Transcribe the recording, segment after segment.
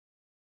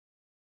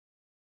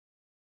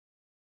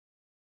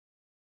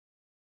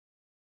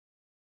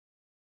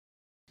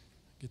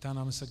ጌታን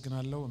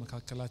አመሰግናለሁ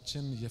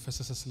መካከላችን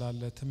የፈሰሰ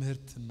ስላለ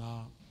ትምህርትና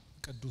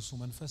ቅዱሱ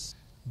መንፈስ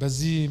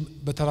በዚህ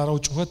በተራራው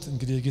ጩኸት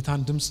እንግዲህ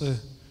የጌታን ድምጽ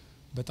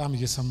በጣም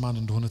እየሰማን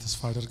እንደሆነ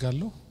ተስፋ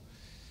አደርጋለሁ።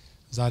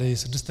 ዛሬ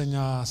ስድስተኛ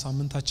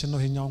ሳምንታችን ነው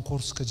ይሄኛውን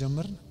ኮርስ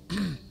ከጀመርን።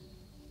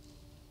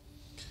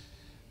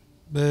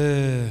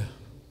 በ10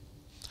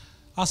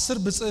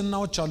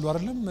 ብጽዕናዎች አሉ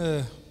አይደለም?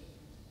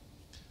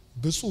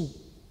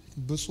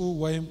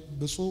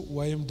 ብፁዕ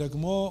ወይም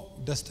ደግሞ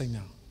ደስተኛ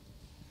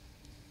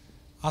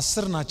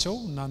 10 ናቸው።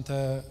 እናንተ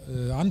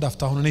አንድ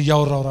አፍታ አሁን እኔ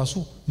ያወራው ራሱ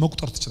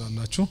መቁጠር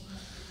ትችላላችሁ።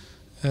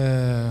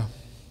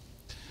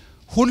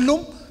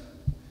 ሁሉም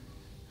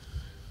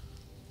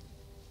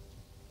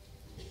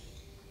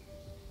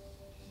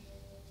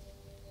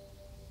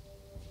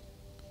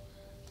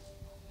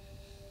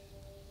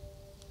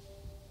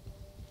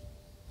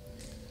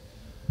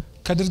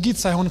ከድርጊት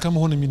ሳይሆን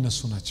ከመሆን የሚነሱ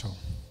ናቸው።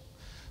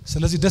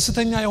 ስለዚህ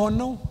ደስተኛ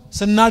የሆነው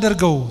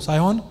ስናደርገው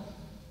ሳይሆን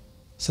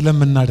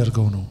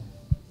ስለምናደርገው ነው።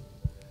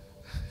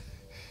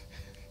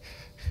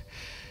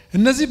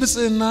 እነዚህ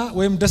ብጽዕና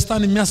ወይም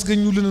ደስታን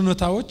የሚያስገኙልን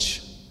እውነታዎች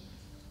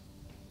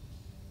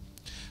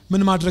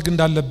ምን ማድረግ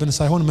እንዳለብን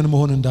ሳይሆን ምን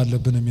መሆን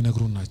እንዳለብን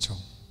የሚነግሩን ናቸው።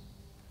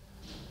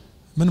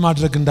 ምን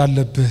ማድረግ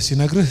እንዳለብህ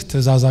ሲነግርህ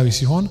ትእዛዛዊ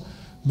ሲሆን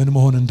ምን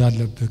መሆን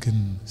እንዳለብህ ግን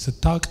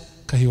ስታውቅ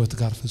ከህይወት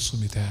ጋር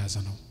ፍጹም የተያያዘ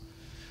ነው።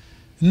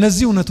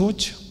 እነዚህ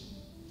እውነቶች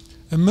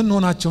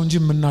የምንሆናቸው እንጂ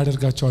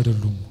የምናደርጋቸው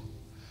አይደሉም።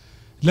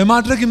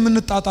 ለማድረግ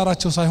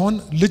የምንጣጣራቸው ሳይሆን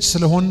ልጅ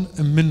ስለሆን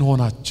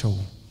የምንሆናቸው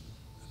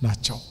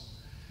ናቸው።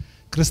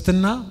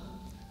 ክርስትና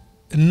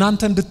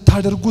እናንተ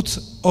እንድታደርጉት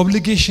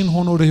ኦብሊጌሽን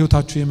ሆኖ ወደ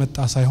ህይወታችሁ የመጣ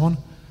ሳይሆን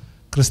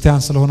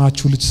ክርስቲያን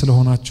ስለሆናችሁ ልጅ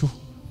ስለሆናችሁ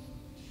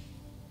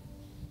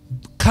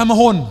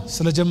ከመሆን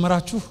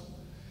ስለጀመራችሁ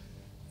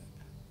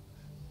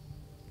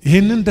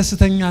ይሄንን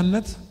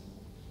ደስተኛነት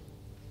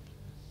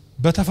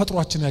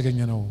በተፈጥሯችን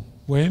ያገኘነው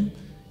ወይም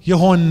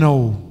የሆነው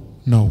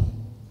ነው።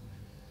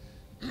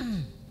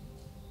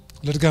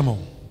 ለድገመው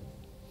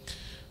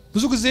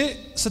ብዙ ጊዜ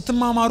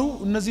ስትማማሩ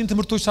እነዚህን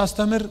ትምህርቶች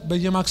ሳስተምር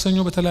በየማክሰኞ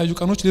በተለያዩ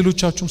ቀኖች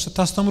ሌሎቻችሁም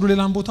ስታስተምሩ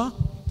ሌላም ቦታ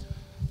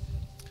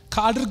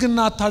ከአድርግና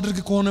አታድርግ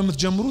ከሆነ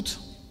የምትጀምሩት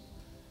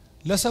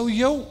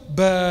ለሰውየው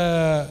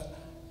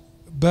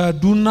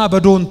በዱና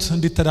በዶንት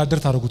እንዲተዳደር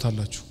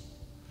ታደርጉታላችሁ።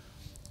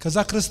 ከዛ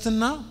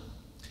ክርስትና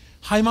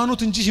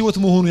ሃይማኖት እንጂ ህይወት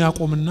መሆኑ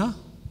ያቆምና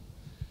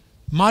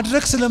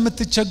ማድረግ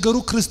ስለምትቸገሩ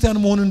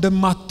ክርስቲያን መሆን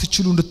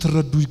እንደማትችሉ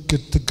እንድትረዱ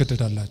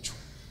ትገደዳላችሁ።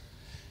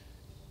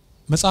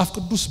 መጽሐፍ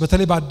ቅዱስ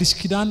በተለይ በአዲስ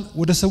ኪዳን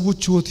ወደ ሰዎች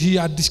ህይወት ይሄ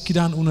አዲስ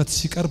ኪዳን እውነት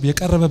ሲቀርብ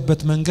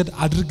የቀረበበት መንገድ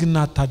አድርግና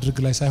አታድርግ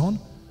ላይ ሳይሆን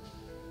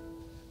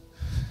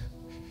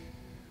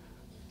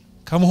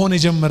ከመሆን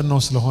የጀመርነው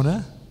ስለሆነ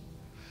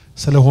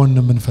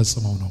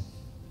የምንፈጽመው ነው።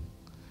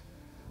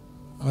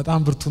 በጣም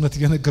ብርቱነት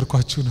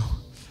እየነገርኳችሁ ነው።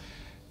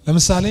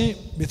 ለምሳሌ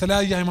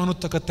የተለያየ ሃይማኖት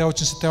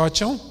ተከታዮችን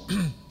ስታዩአቸው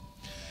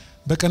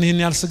በቀን ይሄን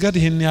ያህል ስገድ፣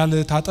 ይሄን ያህል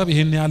ታጠብ፣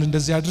 ይሄን ያህል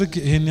እንደዚህ አድርግ፣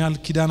 ይሄን ያህል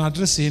ኪዳን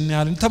አድርስ፣ ይሄን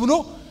ያህል ተብሎ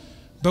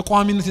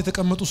በቋሚነት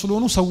የተቀመጡ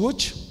ስለሆኑ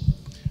ሰዎች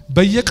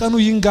በየቀኑ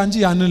ይንጋ እንጂ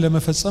ያንን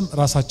ለመፈጸም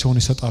ራሳቸውን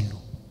ይሰጣሉ።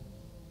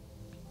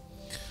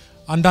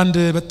 አንዳንድ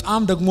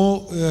በጣም ደግሞ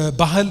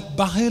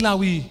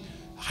ባህላዊ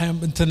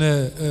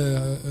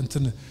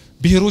እንትን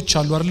ብሔሮች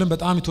አሉ አይደለም?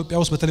 በጣም ኢትዮጵያ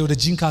ውስጥ በተለይ ወደ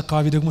ጂንካ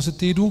አካባቢ ደግሞ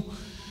ስትሄዱ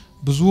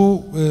ብዙ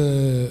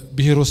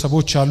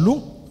ብሔረሰቦች አሉ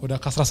ወደ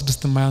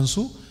 16 የማያንሱ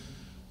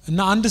እና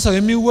አንድ ሰው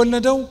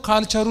የሚወለደው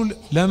ካልቸሩን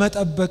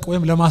ለመጠበቅ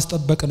ወይም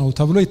ለማስጠበቅ ነው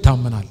ተብሎ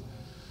ይታመናል።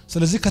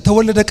 ስለዚህ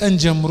ከተወለደ ቀን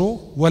ጀምሮ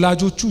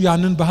ወላጆቹ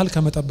ያንን ባህል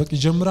ከመጠበቅ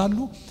ይጀምራሉ።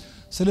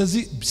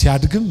 ስለዚህ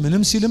ሲያድግም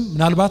ምንም ሲልም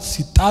ምናልባት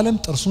ሲጣለም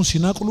ጥርሱን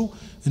ሲነቅሉ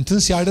እንትን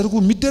ሲያደርጉ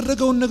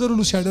የሚደረገውን ነገር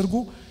ሁሉ ሲያደርጉ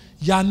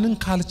ያንን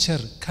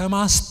ካልቸር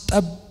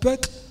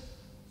ከማስጠበቅ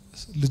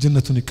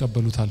ልጅነቱን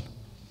ይቀበሉታል።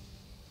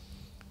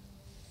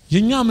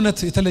 የኛ እምነት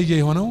የተለየ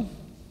የሆነው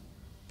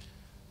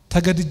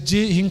ተገድጄ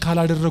ይህን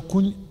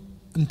ካላደረኩኝ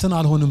እንትን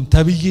አልሆንም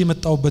ተብዬ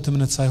የመጣውበት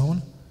እምነት ሳይሆን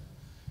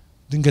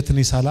ድንገት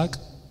እኔ ሳላቅ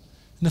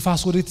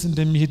ነፋስ ወዴት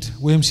እንደሚሄድ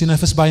ወይም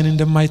ሲነፍስ ባይን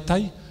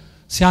እንደማይታይ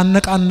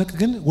ሲያነቃንቅ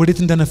ግን ወዴት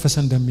እንደነፈሰ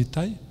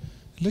እንደሚታይ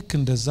ልክ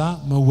እንደዛ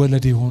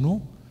መወለዴ ሆኖ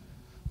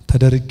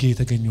ተደርጌ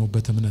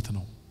የተገኘውበት እምነት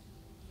ነው።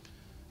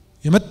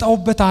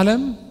 የመጣውበት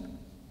ዓለም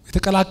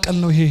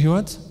የተቀላቀልነው ይሄ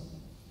ህይወት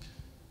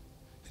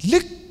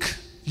ልክ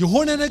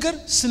የሆነ ነገር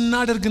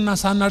ስናደርግና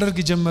ሳናደርግ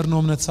የጀመርነው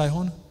እምነት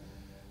ሳይሆን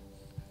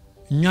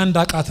እኛ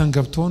እንዳቃተን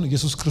ገብቶን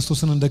ኢየሱስ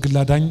ክርስቶስን እንደግል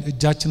አዳኝ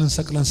እጃችንን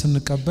ሰቅለን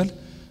ስንቀበል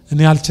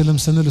እኔ አልችልም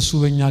ስንል እሱ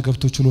በእኛ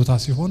ገብቶ ችሎታ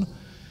ሲሆን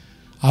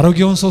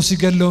አሮጌውን ሰው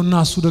ሲገለውና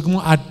እሱ ደግሞ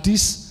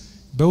አዲስ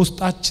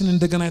በውስጣችን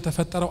እንደገና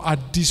የተፈጠረው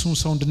አዲሱን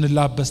ሰው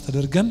እንድንላበስ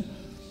ተደርገን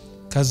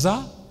ከዛ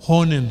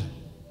ሆንን።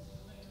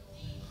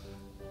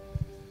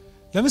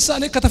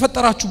 ለምሳሌ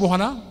ከተፈጠራችሁ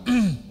በኋላ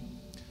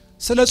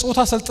ስለ ጾታ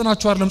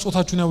ሰልጥናችሁ አይደለም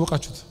ጾታችሁን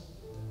ያወቃችሁት።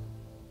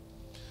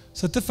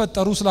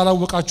 ስትፈጠሩ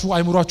ስላላወቃችሁ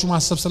አይምሯችሁ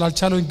ማሰብ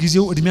ስላልቻለው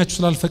ጊዜው እድሜያችሁ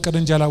ስላልፈቀደ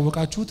እንጂ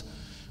ያላወቃችሁት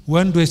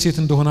ወንድ ወይ ሴት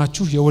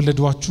እንደሆናችሁ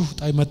የወለዷችሁ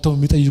ጣይ መተው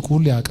የሚጠይቁ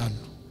ሁሉ ያውቃሉ።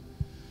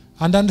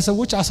 አንዳንድ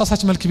ሰዎች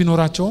አሳሳች መልክ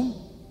ቢኖራቸውም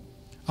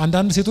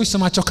አንዳንድ ሴቶች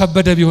ስማቸው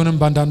ከበደ ቢሆንም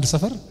በአንዳንድ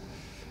ሰፈር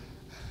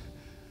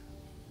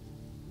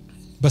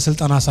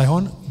በስልጣና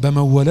ሳይሆን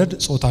በመወለድ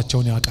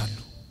ጾታቸውን ያውቃሉ።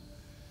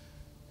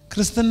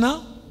 ክርስትና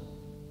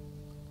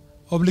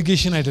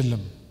ኦብሊጌሽን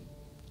አይደለም።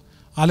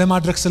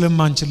 አለማድረግ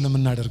ስለማንችል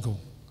ለምናደርገው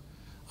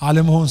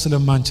አለመሆን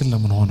ስለማንችል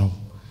ለምንሆነው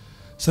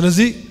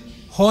ስለዚህ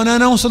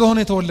ሆነነው ስለሆነ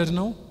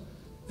የተወለድነው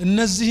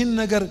እነዚህን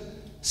ነገር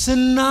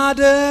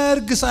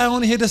ስናደርግ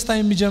ሳይሆን ይሄ ደስታ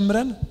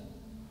የሚጀምረን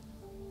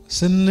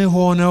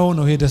ስንሆነው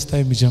ነው ይሄ ደስታ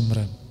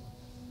የሚጀምረን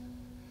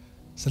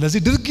ስለዚህ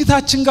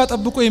ድርጊታችን ጋር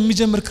ጠብቆ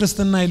የሚጀምር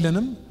ክርስትና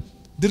የለንም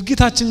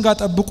ድርጊታችን ጋር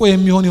ጠብቆ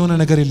የሚሆን የሆነ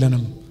ነገር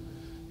የለንም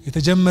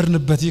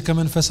የተጀመርንበት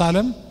ከመንፈስ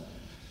ዓለም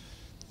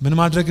ምን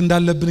ማድረግ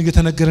እንዳለብን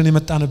እየተነገረን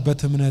የመጣንበት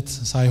እምነት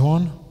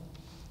ሳይሆን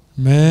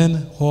ምን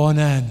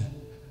ሆነን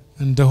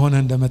እንደሆነ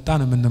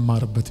እንደመጣን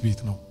የምንማርበት ቤት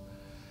ነው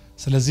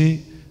ስለዚህ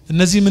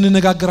እነዚህ ምን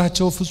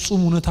ነጋገራቸው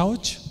ፍጹም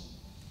እውነታዎች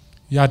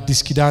የአዲስ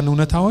ኪዳን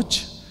እውነታዎች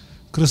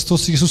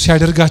ክርስቶስ ኢየሱስ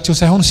ያደርጋቸው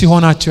ሳይሆን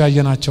ሲሆናቸው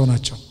ያየናቸው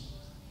ናቸው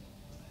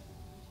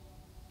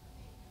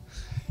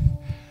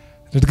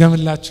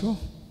ልድገምላችሁ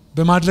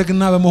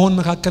በማድረግና በመሆን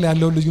መካከል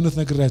ያለው ልዩነት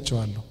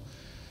ነግሬያቸዋለሁ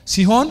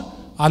ሲሆን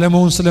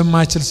አለመሆን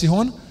ስለማይችል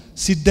ሲሆን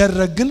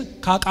ሲደረግ ግን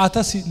ካቃተ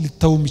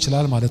ሊተውም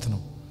ይችላል ማለት ነው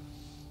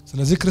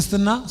ስለዚህ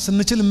ክርስትና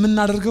ስንችል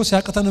የምናደርገው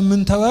ሲያቀተን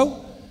የምንተወው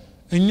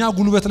እኛ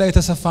ጉልበት ላይ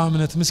የተሰፋ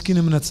እምነት ምስኪን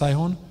እምነት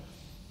ሳይሆን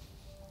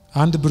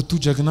አንድ ብርቱ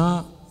ጀግና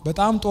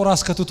በጣም ጦር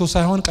አስከትቶ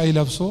ሳይሆን ቀይ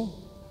ለብሶ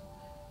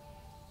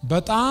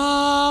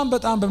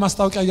በጣም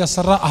በማስታወቂያ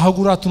ያሰራ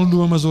አህጉራቱን ሁሉ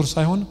በመዞር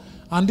ሳይሆን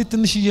አንዲት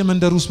ትንሽዬ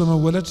መንደር ውስጥ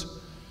በመወለድ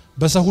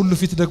በሰው ሁሉ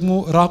ፊት ደግሞ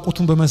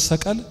ራቁቱን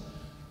በመሰቀል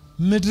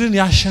ምድርን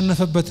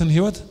ያሸነፈበትን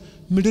ህይወት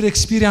ምድር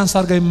ኤክስፒሪየንስ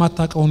አድርጋ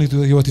የማታውቀውን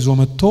ህይወት ይዞ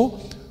መጥቶ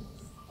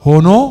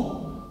ሆኖ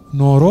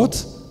ኖሮት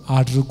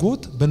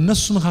አድርጎት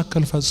በእነሱ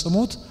መካከል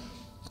ፈጽሞት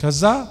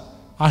ከዛ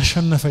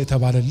አሸነፈ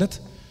የተባለለት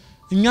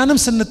እኛንም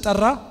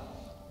ስንጠራ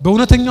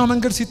በእውነተኛው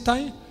መንገድ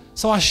ሲታይ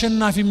ሰው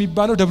አሸናፊ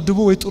የሚባለው ደብድቦ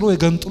ወይ ጥሎ ወይ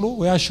ገንጥሎ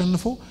ወይ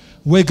አሸንፎ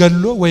ወይ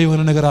ገሎ ወይ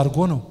የሆነ ነገር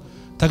አድርጎ ነው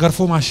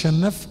ተገርፎ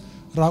ማሸነፍ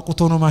ራቁት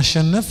ሆኖ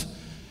ማሸነፍ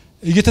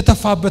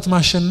እየተተፋበት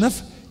ማሸነፍ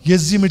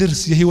የዚህ ምድር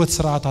የህይወት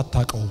ስርዓት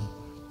አታቀው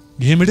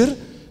ይሄ ምድር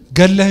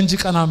ገለህ እንጂ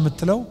ቀና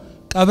የምትለው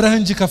ቀብረህ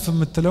እንጂ ከፍ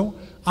የምትለው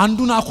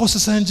አንዱን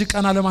አኮስሰህ እንጂ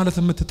ቀና ለማለት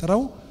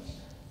የምትጠራው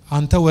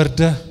አንተ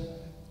ወርደህ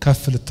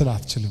ከፍ ልትል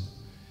አትችልም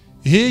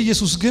ይሄ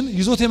ኢየሱስ ግን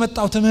ይዞት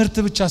የመጣው ትምህርት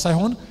ብቻ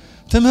ሳይሆን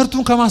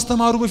ትምህርቱን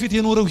ከማስተማሩ በፊት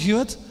የኖረው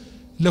ህይወት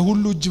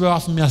ለሁሉ እጅ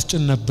በአፍ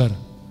የሚያስጭን ነበር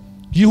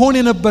ይሆን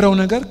የነበረው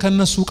ነገር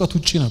ከነሱ ዕውቀት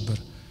ውጪ ነበር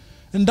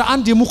እንደ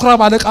አንድ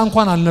የሙክራብ አለቃ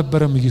እንኳን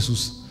አልነበረም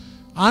ኢየሱስ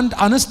አንድ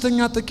አነስተኛ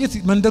ጥቂት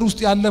መንደር ውስጥ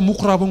ያለ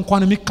ሙክራብ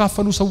እንኳን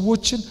የሚካፈሉ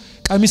ሰዎችን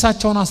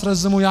ቀሚሳቸውን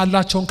አስረዝመው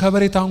ያላቸውን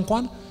ከበሬታ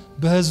እንኳን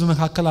በህዝብ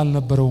መካከል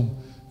አልነበረውም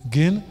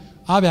ግን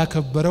አብ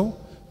ያከበረው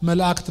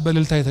መላእክት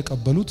በልልታ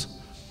የተቀበሉት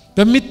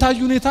በሚታይ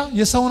ሁኔታ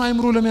የሰውን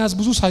አይምሮ ለመያዝ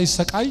ብዙ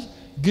ሳይሰቃይ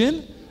ግን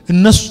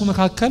እነሱ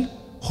መካከል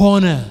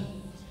ሆነ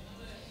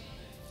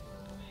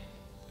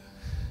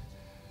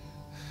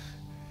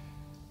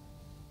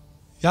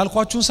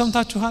ያልኳችሁን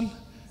ሰምታችኋል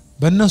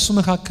በእነሱ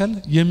መካከል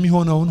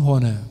የሚሆነውን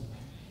ሆነ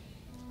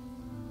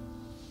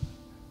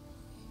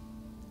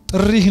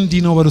ጥሪህ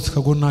እንዲህ ነው በሉት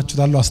ከጎናችሁ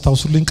ዳሉ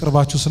አስተዋውሱልኝ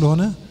ቅርባችሁ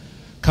ስለሆነ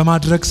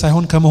ከማድረግ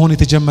ሳይሆን ከመሆን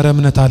የተጀመረ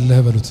እምነት አለ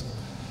በሉት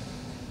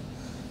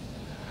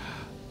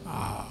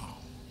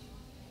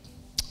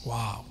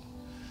ዋው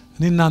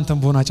እኔ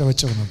እናንተም ቦና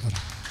ጨበጨብ ነበር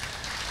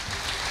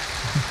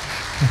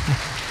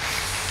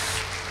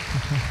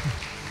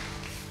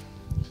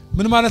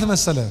ምን ማለት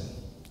መሰለ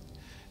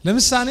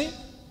ለምሳሌ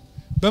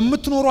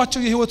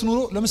በመትኖሯቸው የህይወት ኑሮ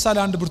ለምሳሌ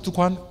አንድ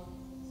ብርቱካን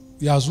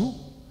ያዙ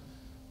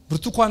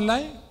ብርቱካን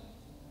ላይ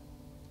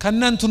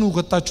ከነንተኑ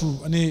ገጣችሁ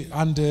እኔ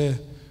አንድ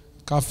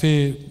ካፌ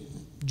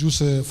ጁስ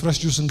ፍሬሽ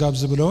ጁስ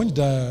እንጋብዝ ብለውኝ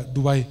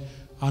ዱባይ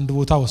አንድ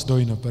ቦታ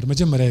ወስደውኝ ነበር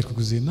መጀመሪያ የኩ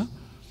ጊዜና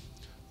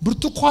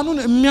ብርቱካኑን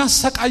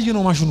የሚያሰቃይ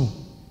ነው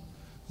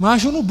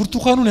ማሽኑ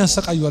ብርቱካኑን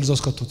ያሰቃያል እዛው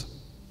እስከቱት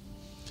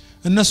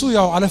እነሱ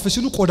ያው አለፈ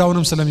ሲሉ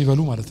ቆዳውንም ስለሚበሉ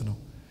ማለት ነው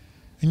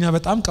እኛ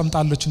በጣም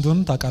ቀምጣለች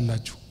እንደሆነ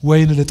ታቃላችሁ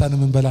ወይን ልጠን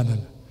ምን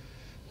በላናል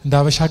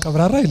እንዳበሻ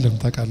ቀብራራ የለም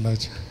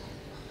ታቃላችሁ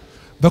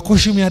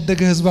በኮሽም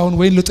ያደገ ህዝባውን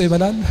ወይን ልጦ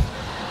ይበላል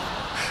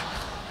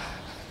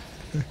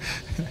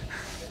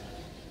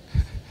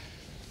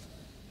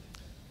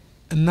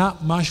እና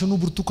ማሽኑ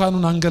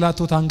ብርቱካኑን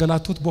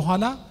አንገላቶት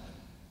በኋላ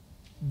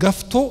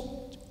ገፍቶ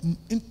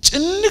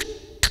ጭንቅ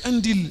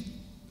እንዲል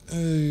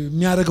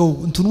የሚያደርገው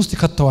እንትን ውስጥ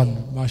ይከተዋል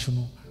ማሽኑ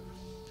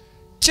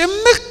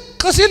ጭምቅ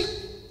ሲል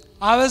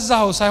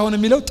አበዛው ሳይሆን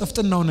የሚለው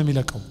ጥፍጥናው ነው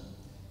የሚለቀው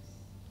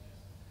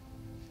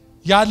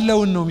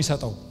ያለውን ነው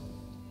የሚሰጠው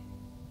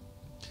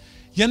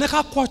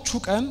የነካኳችሁ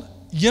ቀን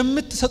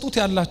የምትሰጡት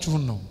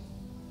ያላችሁን ነው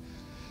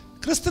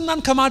ክርስትናን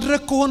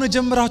ከማድረግ ከሆነ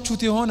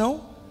ጀምራችሁት የሆነው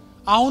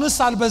አሁንስ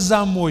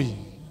አልበዛም ወይ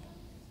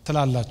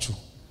ትላላችሁ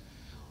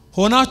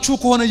ሆናችሁ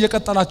ከሆነ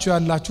እየቀጠላችሁ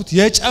ያላችሁት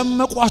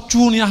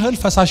የጨመቋችሁን ያህል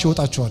ፈሳሽ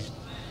ይወጣችኋል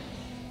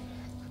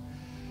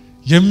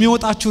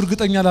የሚወጣችሁ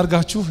እርግጠኛ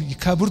ላርጋችሁ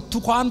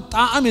ከብርቱካን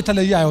ጣዕም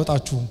የተለየ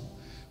አይወጣችሁም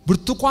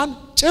ብርቱካን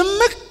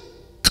ጭምቅ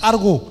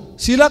ቀርጎ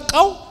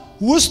ሲለቀው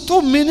ውስጡ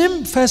ምንም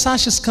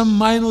ፈሳሽ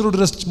እስከማይኖር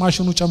ድረስ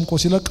ማሽኑ ጨምቆ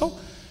ሲለቀው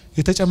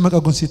የተጨመቀ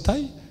ግን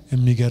ሲታይ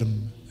የሚገርም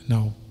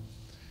ነው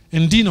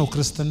እንዲህ ነው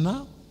ክርስትና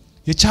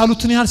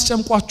የቻሉትን ያህል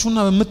ሲጨምቋችሁና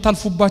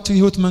በመታልፉባቸው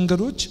የህይወት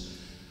መንገዶች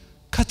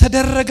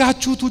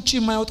ከተደረጋችሁት ውጪ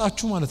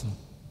የማይወጣችሁ ማለት ነው።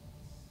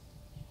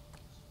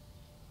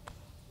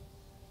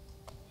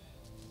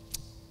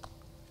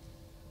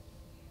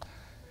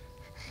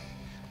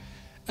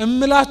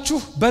 እምላችሁ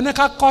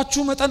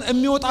በነካካችሁ መጠን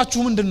የሚወጣችሁ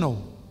ምንድነው?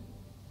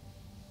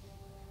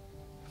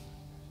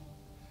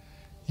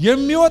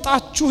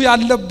 የሚወጣችሁ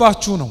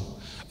ያለባችሁ ነው።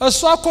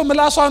 እሷ እኮ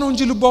ምላሷ ነው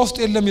እንጂ ልቧ ውስጥ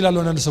የለም ይላሉ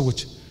አንዳንድ ሰዎች።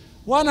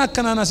 ዋና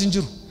አከናናስ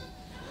እንጅሩ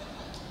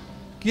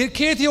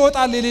ከየት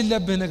ይወጣል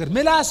የሌለብህ ነገር?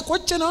 ምላስ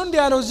ቁጭ ነው እንዴ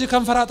ያለው እዚህ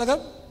ከንፈራ አጠገብ?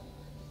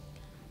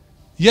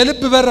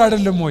 የልብ በር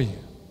አይደለም ወይ?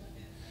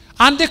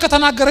 አንዴ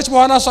ከተናገረች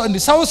በኋላ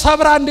ሰው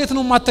ሰብራ እንዴት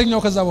ነው ማተኛው?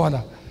 ከዛ በኋላ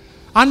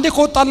አንዴ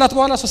ከወጣላት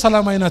በኋላ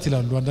ሰላም አይናት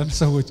ይላሉ አንዳንድ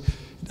ሰዎች።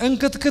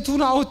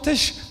 እንክትክቱን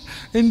አውጥተሽ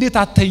እንዴት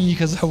አተኝ?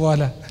 ከዛ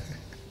በኋላ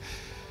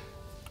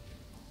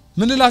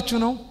ምን እላችሁ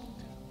ነው?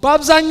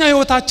 በአብዛኛው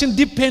ህይወታችን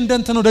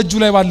ዲፔንደንት ነው ደጁ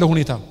ላይ ባለው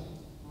ሁኔታ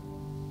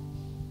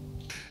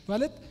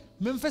ማለት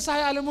መንፈሳዊ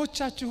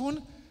ዓለሞቻችሁን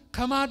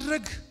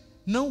ከማድረግ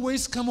ነው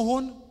ወይስ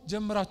ከመሆን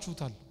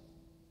ጀምራችሁታል?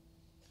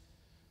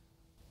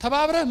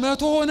 ተባብረህ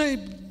መቶ ሆነ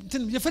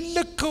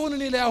የፈለከውን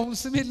እኔ ላይ አሁን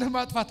ስሜን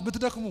ለማጥፋት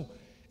ብትደክሙ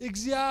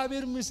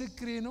እግዚአብሔር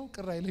ምስክሬ ነው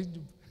ቅር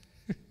አይለኝም።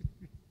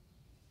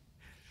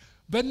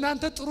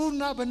 በእናንተ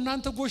ጥሩና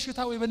በእናንተ ጎሽታ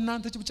ወይ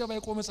በእናንተ ጭብጨባ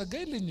የቆመ ጸጋ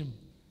የለኝም።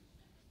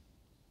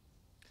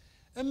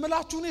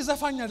 እምላችሁ እኔ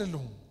ዘፋኝ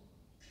አይደለሁም።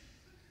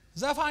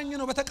 ዘፋኝ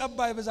ነው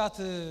በተቀባይ ብዛት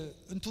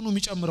እንትኑ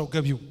የሚጨምረው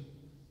ገቢው።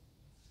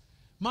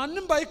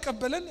 ማንንም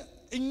ባይቀበለን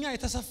እኛ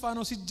የተሰፋ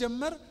ነው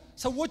ሲጀመር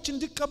ሰዎች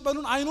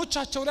እንዲቀበሉን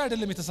አይኖቻቸው ላይ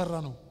አይደለም የተሰራ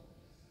ነው።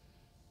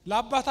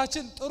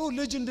 ለአባታችን ጥሩ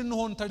ልጅ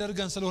እንድንሆን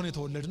ተደርገን ስለሆነ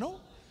የተወለድ ነው።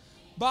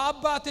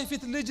 በአባቴ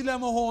ፊት ልጅ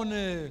ለመሆን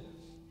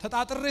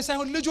ተጣጥሬ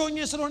ሳይሆን ልጅ ሆኜ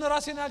ስለሆነ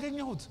ራሴን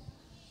ያገኘሁት።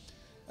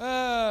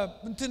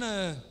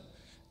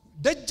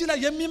 ደጅ ላይ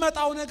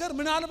የሚመጣው ነገር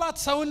ምናልባት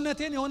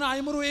ሰውነቴን የሆነ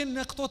አይምሮዬን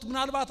ነክቶት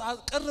ምናልባት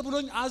ቅር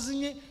ብሎኝ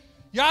አዝኜ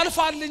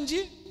ያልፋል እንጂ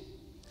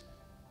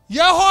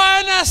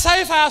የሆነ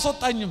ሰይፍ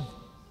አያስወጣኝም።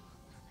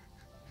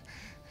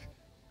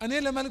 እኔ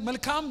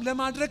መልካም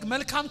ለማድረግ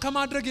መልካም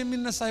ከማድረግ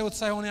የሚነሳ ህይወት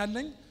ሳይሆን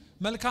ያለኝ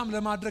መልካም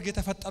ለማድረግ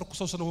የተፈጠርኩ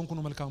ሰው ስለሆንኩ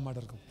ነው መልካም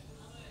ማድረግ።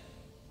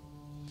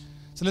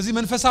 ስለዚህ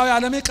መንፈሳዊ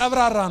ዓለሜ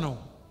ቀብራራ ነው።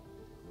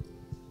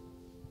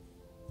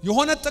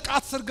 የሆነ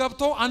ጥቃት ስር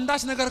ገብቶ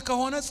አንዳች ነገር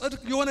ከሆነ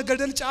ጽድቅ የሆነ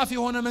ገደል ጫፍ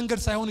የሆነ መንገድ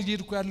ሳይሆን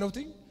እየሄድኩ ያለሁት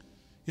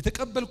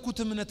የተቀበልኩት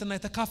እምነትና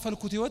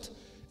የተካፈልኩት ህይወት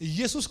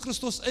ኢየሱስ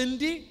ክርስቶስ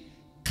እንዲ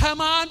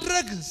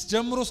ከማድረግ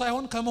ጀምሮ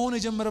ሳይሆን ከመሆን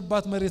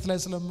የጀመረባት መሬት ላይ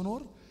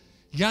ስለምኖር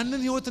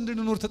ያንን ህይወት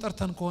እንድንኖር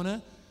ተጠርተን ከሆነ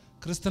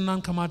ክርስትናን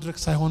ከማድረግ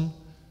ሳይሆን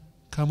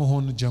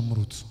ከመሆን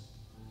ጀምሩት።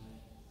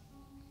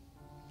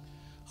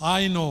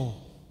 አይ ኖ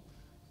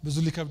ብዙ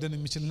ሊከብደን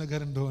የሚችል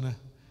ነገር እንደሆነ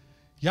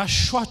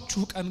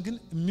ያሻችሁ ቀን ግን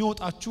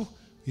የሚወጣችሁ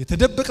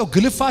የተደበቀው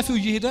ግልፋፊው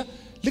እየሄደ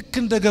ልክ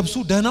እንደ ገብሱ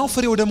ደህናው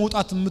ፍሬ ወደ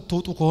መውጣት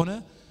የምትወጡ ከሆነ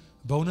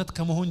በእውነት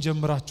ከመሆን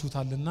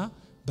ጀምራችሁታልና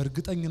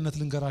በእርግጠኝነት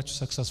ልንገራችሁ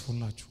ሰክሰስፉል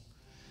ናችሁ።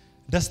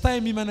 ደስታ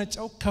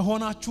የሚመነጨው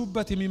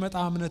ከሆናችሁበት የሚመጣ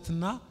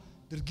እምነትና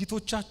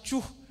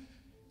ድርጊቶቻችሁ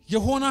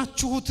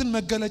የሆናችሁትን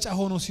መገለጫ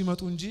ሆኖ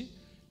ሲመጡ እንጂ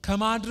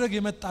ከማድረግ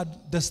የመጣ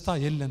ደስታ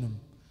የለንም።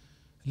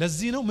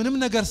 ለዚህ ነው ምንም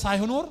ነገር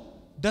ሳይኖር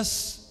ደስ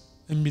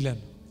የሚለን።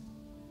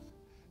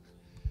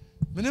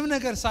 ምንም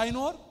ነገር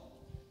ሳይኖር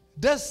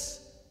ደስ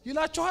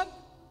ይላችኋል?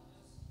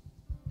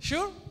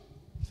 ሹር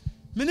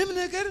ምንም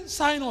ነገር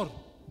ሳይኖር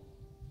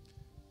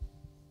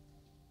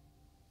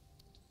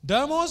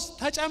ደሞዝ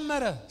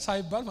ተጨመረ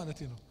ሳይባል ማለት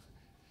ነው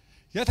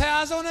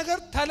የተያዘው ነገር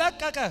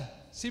ተለቀቀ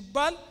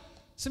ሲባል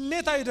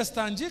ስሜታዊ ደስታ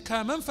እንጂ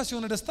ከመንፈስ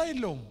የሆነ ደስታ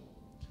የለውም።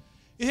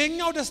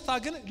 ይሄኛው ደስታ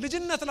ግን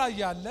ልጅነት ላይ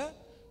ያለ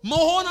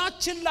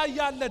መሆናችን ላይ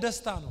ያለ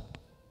ደስታ ነው።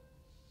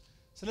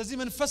 ስለዚህ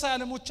መንፈሳዊ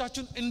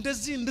ዓለሞቻችን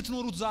እንደዚህ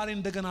እንድትኖሩት ዛሬ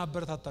እንደገና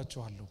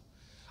አበረታታችኋለሁ።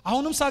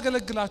 አሁንም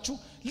ሳገለግላችሁ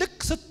ልክ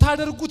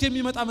ስታደርጉት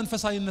የሚመጣ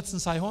መንፈሳዊነትን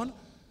ሳይሆን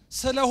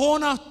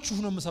ስለሆናችሁ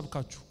ነው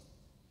መሰብካችሁ።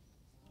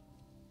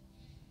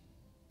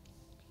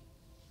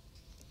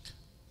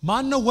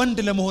 ማን ነው ወንድ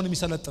ለመሆን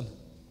የሚሰለጥን?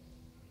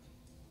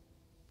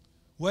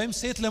 ወይም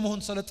ሴት ለመሆን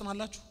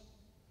ተሰለጥናላችሁ?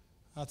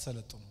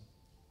 አትሰለጥኑ።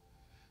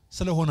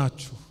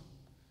 ስለሆናችሁ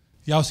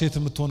ያው ሴት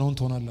የምትሆነውን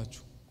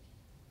ትሆናላችሁ።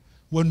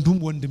 ወንዱም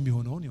ወንድም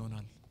ይሆነውን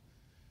ይሆናል።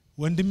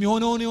 ወንድም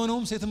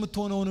ይሆነውን ሴት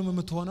የምትሆነውንም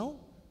የምትሆነው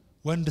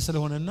ወንድ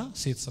ስለሆነና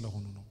ሴት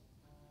ስለሆኑ ነው።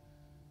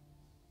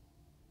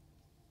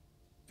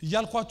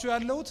 እያልኳችሁ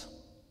ያለሁት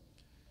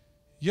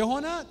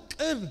የሆነ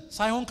ቅብ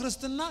ሳይሆን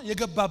ክርስትና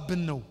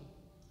የገባብን ነው።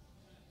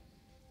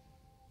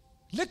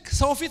 ልክ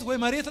ሰው ፊት ወይ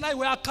መሬት ላይ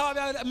ወይ አካባቢ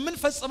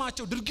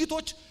የምንፈጽማቸው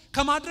ድርጊቶች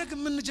ከማድረግ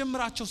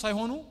የምንጀምራቸው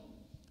ሳይሆኑ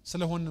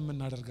ስለሆነ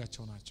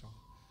የምናደርጋቸው ናቸው።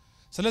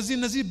 ስለዚህ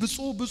እነዚህ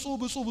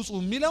ብፁ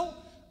የሚለው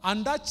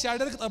አንዳች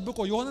ሲያደርግ ጠብቆ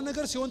የሆነ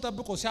ነገር ሲሆን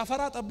ጠብቆ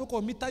ሲያፈራ ጠብቆ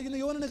የሚታይ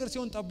የሆነ ነገር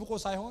ሲሆን ጠብቆ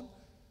ሳይሆን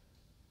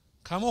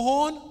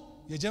ከመሆን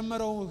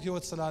የጀመረው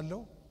ህይወት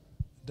ስላለው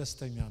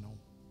ደስተኛ ነው።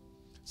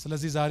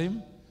 ስለዚህ ዛሬም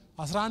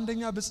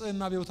 11ኛ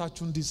ብጽዕና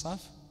በህይወታችሁ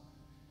እንዲጻፍ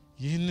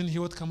ይህንን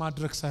ህይወት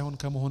ከማድረግ ሳይሆን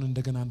ከመሆን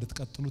እንደገና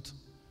እንድትቀጥሉት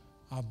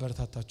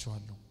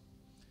አበረታታችኋለሁ።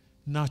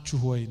 ናችሁ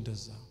ወይ?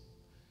 እንደዛ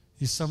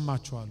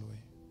ይሰማችኋል ወይ?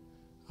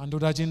 አንድ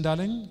ወዳጄ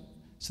እንዳለኝ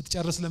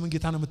ስትጨርስ ለምን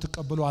ጌታን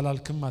የምትቀበሉ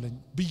አላልክም አለኝ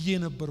ብዬ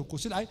ነበር እኮ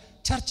ሲል አይ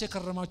ቸርች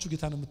የከረማችሁ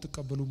ጌታን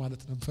የምትቀበሉ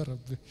ማለት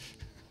ነበረብህ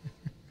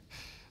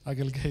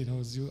አገልጋይ ነው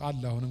እዚሁ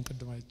አለ አሁንም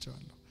ቅድም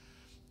አይቼዋለሁ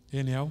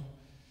የኔው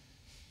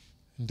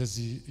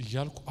እንደዚህ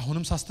እያልኩ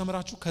አሁንም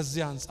ሳስተምራችሁ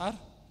ከዚህ አንፃር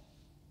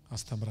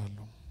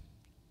አስተምራለሁ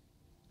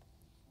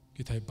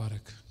ጌታ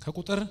ይባረክ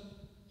ከቁጥር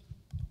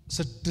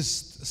 6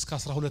 እስከ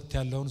 12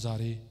 ያለውን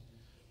ዛሬ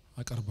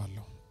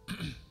አቀርባለሁ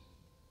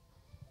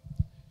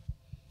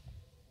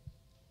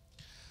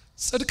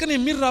ጽድቅን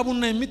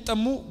የሚራቡና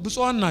የሚጠሙ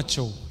ብፁዓን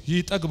ናቸው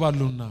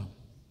ይጠግባሉና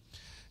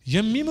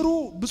የሚምሩ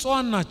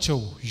ብፁዓን ናቸው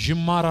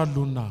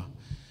ይማራሉና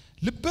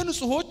ልበ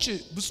ንጹሖች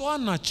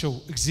ብፁዓን ናቸው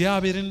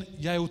እግዚአብሔርን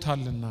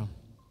ያዩታልና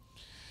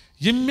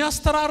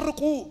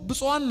የሚያስተራርቁ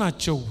ብፁዓን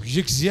ናቸው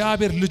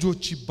የእግዚአብሔር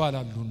ልጆች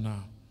ይባላሉና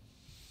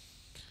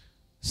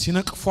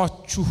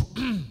ሲነቅፏችሁ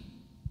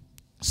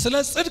ስለ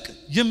ጽድቅ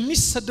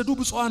የሚሰደዱ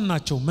ብፁዓን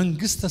ናቸው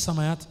መንግስተ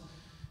ሰማያት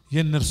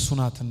የነርሱ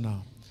ናትና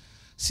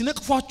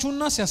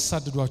ሲነቅፏችሁና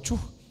ሲያሳድዷችሁ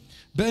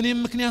በእኔም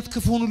ምክንያት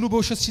ክፉን ሁሉ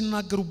በውሸት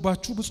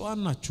ሲናገሩባችሁ ብፁዓን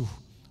ናችሁ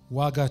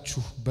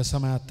ዋጋችሁ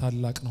በሰማያት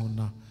ታላቅ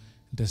ነውና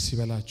ደስ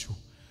ይበላችሁ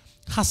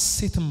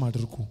ሐሴትም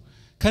አድርጉ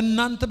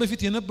ከናንተ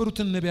በፊት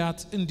የነበሩትን ነቢያት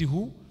እንዲሁ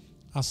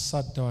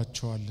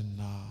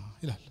አሳደዋቸዋልና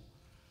ይላል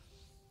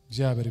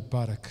እግዚአብሔር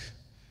ይባረክ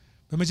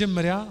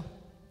በመጀመሪያ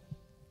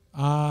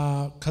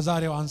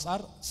ከዛሬው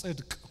አንፃር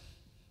ጽድቅ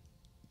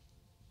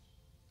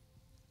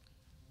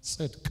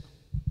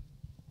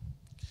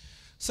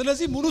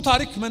ስለዚህ ሙሉ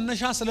ታሪክ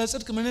መነሻ ስለ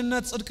ጽድቅ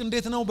ምንነት ጽድቅ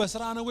እንዴት ነው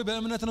በስራ ነው ወይ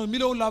በእምነት ነው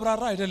የሚለው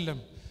ላብራራ አይደለም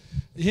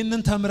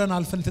ይሄንን ተምረን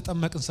አልፈን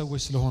ተጠመቅን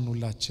ሰዎች ስለሆኑ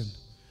ሁላችን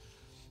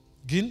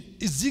ግን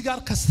እዚህ ጋር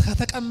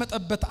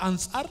ከተቀመጠበት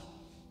አንፃር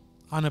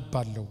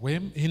አነባለሁ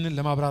ወይም ይሄንን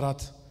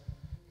ለማብራራት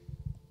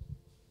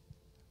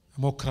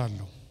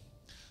እሞክራለሁ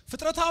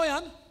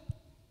ፍጥረታውያን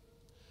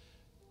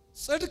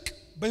ጽድቅ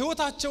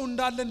በህይወታቸው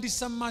እንዳለ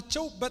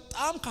እንዲሰማቸው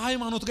በጣም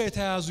ከሃይማኖት ጋር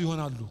የተያያዙ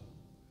ይሆናሉ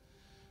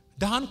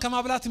ደሃን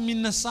ከማብላት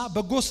የሚነሳ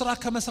በጎ ስራ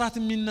ከመስራት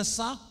የሚነሳ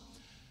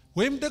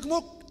ወይም ደግሞ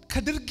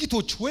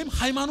ከድርጊቶች ወይም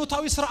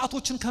ሃይማኖታዊ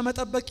ስርዓቶችን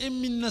ከመጠበቅ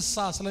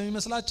የሚነሳ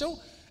ስለሚመስላቸው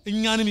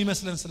እኛንም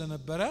ይመስለን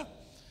ስለነበረ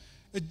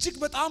እጅግ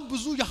በጣም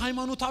ብዙ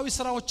የሃይማኖታዊ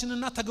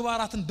ስራዎችንና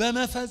ተግባራትን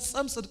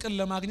በመፈጸም ጽድቅን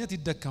ለማግኘት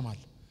ይደከማል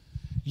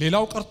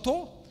ሌላው ቀርቶ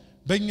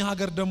በእኛ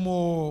ሀገር ደግሞ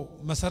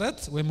መሰረት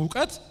ወይም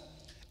ዕውቀት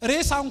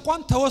ሬሳ እንኳን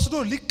ተወስዶ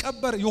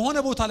ሊቀበር የሆነ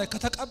ቦታ ላይ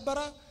ከተቀበረ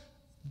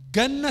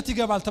ገነት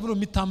ይገባል ተብሎ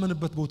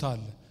የሚታመንበት ቦታ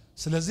አለ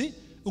ስለዚህ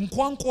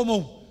እንኳን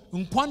ቆመው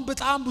እንኳን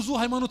በጣም ብዙ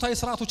ሃይማኖታዊ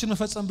ስርዓቶችን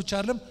መፈጸም ብቻ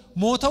አይደለም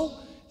ሞተው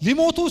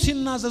ሊሞቱ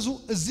ሲናዘዙ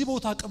እዚህ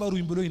ቦታ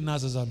ቀበሩኝ ብሎ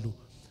ይናዘዛሉ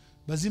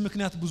በዚህ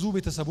ምክንያት ብዙ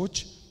ቤተሰቦች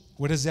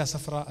ወደዚያ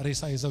ስፍራ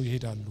ሬሳ ይዘው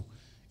ይሄዳሉ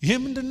ይሄ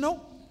ምንድነው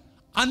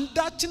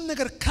አንዳችን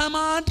ነገር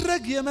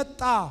ከማድረግ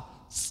የመጣ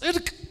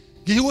ጽድቅ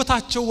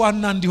የህይወታቸው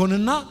ዋና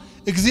እንዲሆንና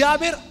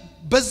እግዚአብሔር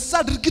በዛ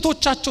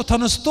ድርጊቶቻቸው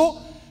ተነስቶ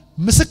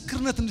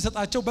ምስክርነት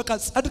እንዲሰጣቸው በቃ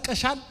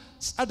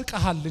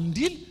ጸድቀሃል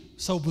እንዲል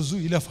ሰው ብዙ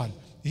ይለፋል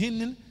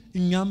ይሄንን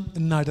እኛም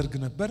እናደርግ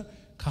ነበር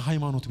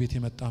ከሃይማኖት ቤት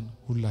የመጣን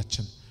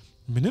ሁላችን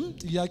ምንም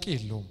ጥያቄ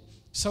የለውም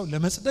ሰው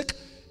ለመጽደቅ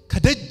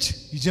ከደጅ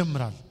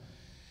ይጀምራል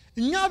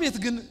እኛ ቤት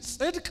ግን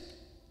ጽድቅ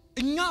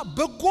እኛ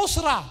በጎ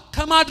ስራ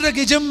ከማድረግ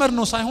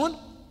የጀመርነው ሳይሆን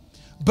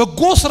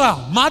በጎ ስራ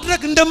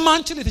ማድረግ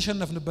እንደማንችል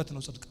የተሸነፍንበት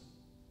ነው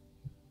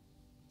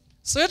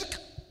ጽድቅ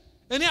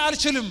እኔ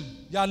አልችልም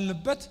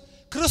ያልንበት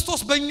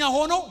ክርስቶስ በእኛ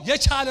ሆኖ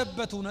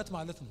የቻለበት እውነት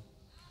ማለት ነው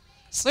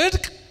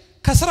ጽድቅ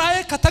ከስራዬ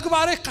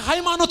ከተግባሬ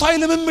ከሃይማኖታዊ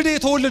ልምምዴ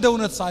የተወለደ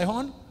እውነት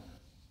ሳይሆን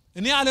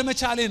እኔ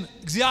አለመቻሌን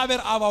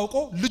እግዚአብሔር አባውቆ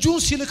ልጁን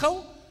ሲልከው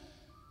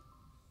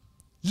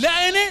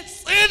ለእኔ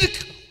ጽድቅ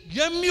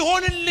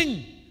የሚሆንልኝ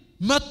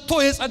መጥቶ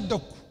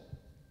የጸደቅኩ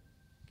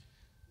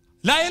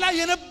ላይ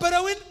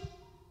የነበረውን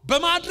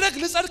በማድረግ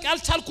ልጸድቅ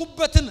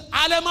ያልቻልኩበትን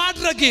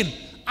አለማድረጌን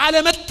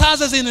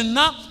አለመታዘዜንና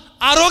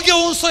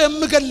አሮጌውን ሰው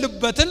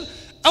የምገልበትን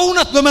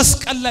እውነት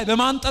በመስቀል ላይ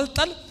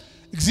በማንጠልጠል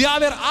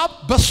እግዚአብሔር አብ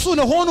በሱ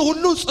ለሆኑ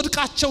ሁሉ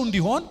ጽድቃቸው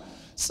እንዲሆን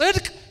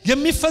ጽድቅ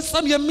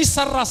የሚፈጸም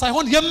የሚሰራ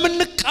ሳይሆን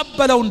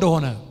የምንቀበለው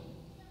እንደሆነ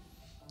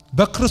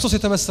በክርስቶስ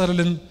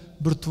የተበሰረልን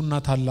ብርቱና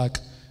ታላቅ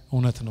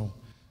እውነት ነው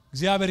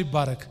እግዚአብሔር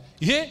ይባረክ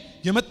ይሄ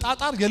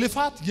የመጣጣር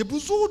የልፋት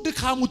የብዙ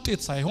ድካም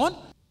ውጤት ሳይሆን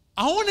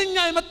አሁን እኛ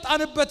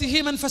የመጣንበት ይሄ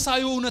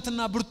መንፈሳዊ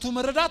እውነትና ብርቱ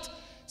መረዳት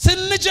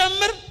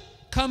ስንጀምር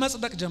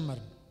ከመጽደቅ ጀመር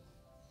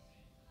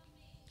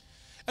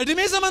እድሜ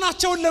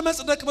ዘመናቸውን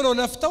ለመጽደቅ ብለው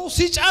ለፍተው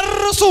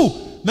ሲጨርሱ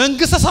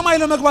መንግስተ ሰማይ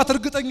ለመግባት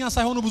እርግጠኛ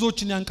ሳይሆኑ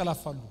ብዙዎችን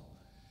ያንቀላፋሉ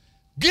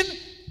ግን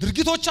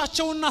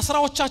ድርጊቶቻቸውና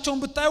ስራዎቻቸውን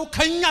ብታዩ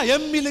ከኛ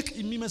የሚልቅ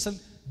የሚመስል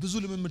ብዙ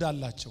ልምምድ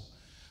አላቸው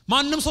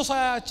ማንንም ሰው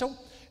ሳያያቸው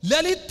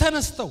ለሊት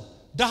ተነስተው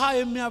ደሃ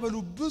የሚያበሉ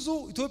ብዙ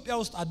ኢትዮጵያ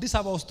ውስጥ አዲስ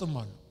አበባ ውስጥም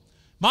አሉ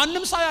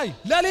ማንንም ሳያይ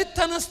ለሊት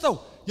ተነስተው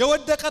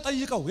የወደቀ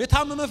ጠይቀው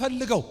የታመመ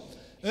ፈልገው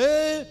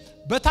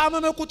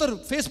በታመመ ቁጥር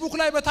ፌስቡክ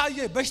ላይ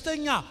በታየ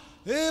በሽተኛ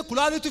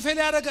ኩላሊቱ ፌል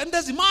ያደረገ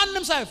እንደዚህ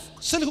ማንንም ሳይፍ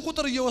ስልክ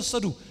ቁጥር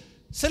እየወሰዱ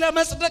ስለ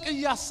መጽደቅ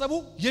እያሰቡ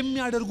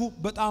የሚያደርጉ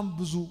በጣም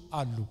ብዙ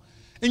አሉ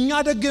እኛ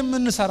ደግ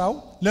የምንሰራው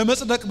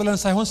ለመጽደቅ ብለን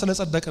ሳይሆን ስለ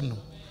ጸደቅን ነው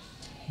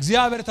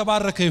እግዚአብሔር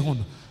ተባረከ ይሁን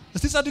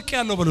እስቲ ጸድቅ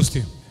ያለው በሉ እስቲ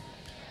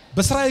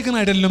በስራዬ ግን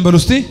አይደለም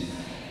በሉስቲ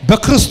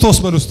በክርስቶስ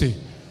በሉስቲ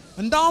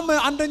እንዳውም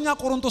አንደኛ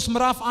ቆሮንቶስ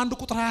ምዕራፍ 1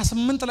 ቁጥር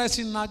 28 ላይ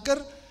ሲናገር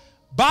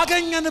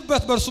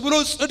ባገኘንበት በርሱ ብሎ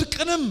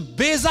ጽድቅንም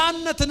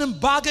ቤዛነትንም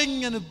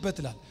ባገኘንበት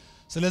ይላል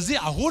ስለዚህ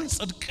አሁን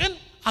ጽድቅን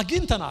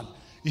አግኝተናል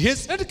ይሄ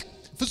ጽድቅ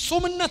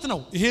ፍጹምነት ነው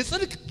ይሄ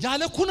ጽድቅ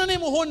ያለ ኩነኔ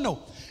መሆን ነው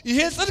ይሄ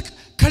ጽድቅ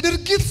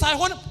ከድርጊት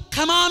ሳይሆን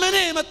ከማመኔ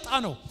የመጣ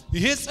ነው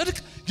ይሄ ጽድቅ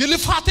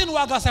የልፋቴን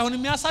ዋጋ ሳይሆን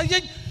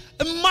የሚያሳየኝ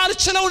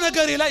እማልችለው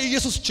ነገር ላይ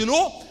ኢየሱስ ችሎ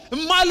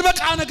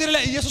እማልበቃ ነገር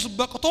ላይ ኢየሱስ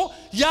በቅቶ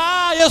ያ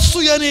የሱ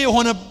የኔ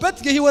የሆነበት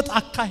የህይወት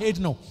አካሄድ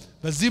ነው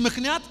በዚህ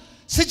ምክንያት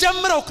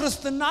ስጀምረው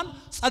ክርስትናን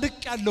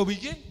ጸድቅ ያለው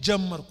ብዬ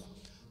ጀመርኩ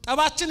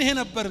ጠባችን ይሄ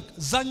ነበር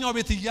እዛኛው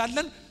ቤት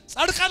ይያለን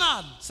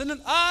ጸድቀናል ስንል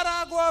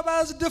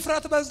አራጎባዝ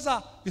ድፍረት በዛ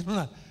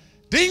ይሉናል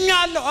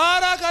ድኛለሁ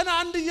አራገና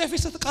አንድ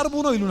የፊት ስትቀርቡ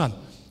ነው ይሉናል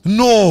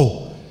ኖ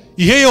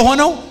ይሄ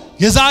የሆነው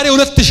የዛሬ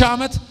 2000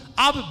 ዓመት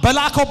አብ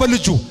በላከው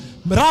በልጁ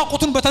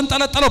ራቁቱን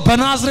በተንጠለጠለው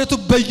በናዝሬቱ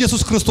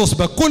በኢየሱስ ክርስቶስ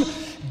በኩል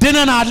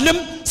ድነናልም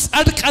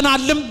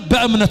ጸድቀናልም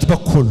በእምነት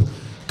በኩል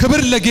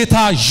ክብር ለጌታ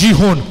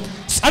ይሁን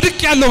ጸድቅ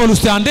ያለው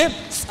በሉስቲ አንዴ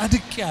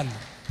ጸድቅ ያለው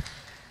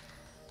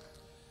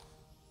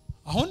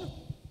አሁን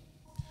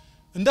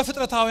እንደ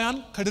ፍጥረታውያን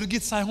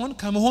ከድርጊት ሳይሆን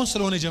ከመሆን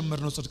ስለሆነ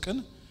ጀመርነው ጽድቅን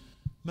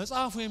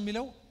መጽሐፉ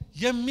የሚለው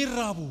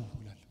የሚራቡ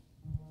ይላል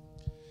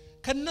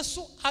ከነሱ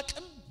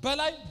አቅም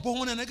በላይ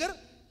በሆነ ነገር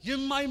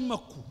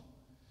የማይመኩ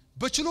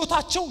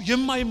በችሎታቸው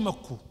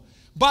የማይመኩ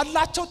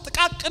ባላቸው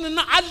ጥቃቅንና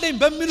አለኝ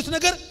በሚሉት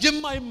ነገር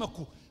የማይመኩ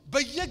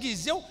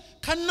በየጊዜው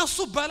ከነሱ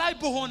በላይ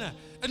በሆነ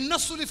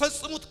እነሱ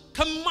ሊፈጽሙት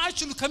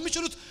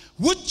ከሚችሉት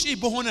ውጪ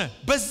በሆነ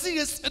በዚህ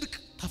የጽድቅ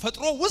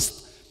ተፈጥሮ ውስጥ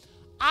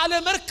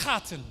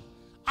አለመርካትን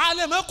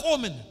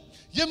አለመቆምን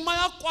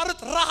የማያቋርጥ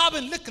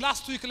ረሃብን ልክ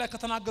ላስት ዊክ ላይ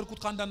ከተናገርኩት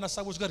ከአንዳንድ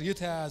ሐሳቦች ጋር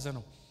የተያያዘ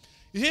ነው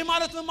ይሄ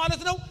ማለት ምን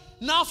ማለት ነው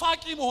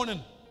ናፋቂ መሆንን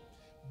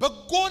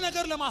በጎ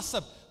ነገር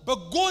ለማሰብ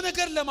በጎ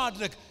ነገር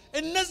ለማድረግ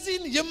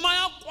እነዚህን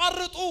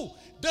የማያቋርጡ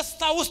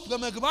ደስታ ውስጥ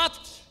በመግባት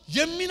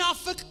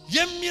የሚናፍቅ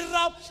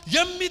የሚራብ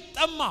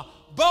የሚጠማ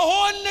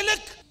በሆነ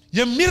ልክ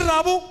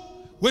የሚራቡ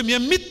ወይም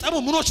የሚጠሙ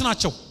ምኖች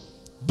ናቸው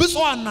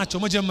ብፁዓን ናቸው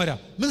መጀመሪያ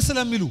ምን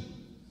ስለሚሉ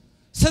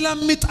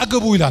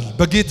ስለሚጠግቡ ይላል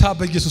በጌታ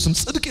በኢየሱስም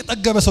ጽድቅ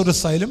የጠገበ ሰው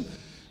ደስ አይልም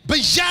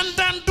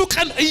በእያንዳንዱ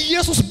ቀን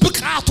ኢየሱስ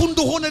ብቃቱ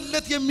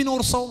እንደሆነለት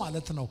የሚኖር ሰው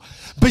ማለት ነው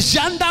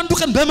በእያንዳንዱ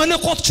ቀን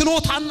በመለኮት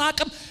ችሎታና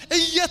አቅም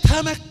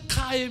እየተመካ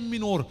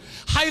የሚኖር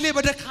ኃይሌ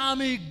በደካሜ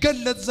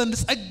ይገለጥ ዘንድ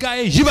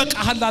ጸጋዬ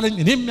ይበቃሃል አለኝ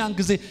እኔም ያን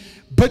ጊዜ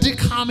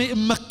በድካሜ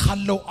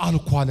እመካለው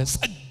አልኩ አለ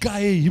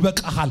ጸጋዬ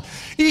ይበቃሃል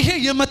ይሄ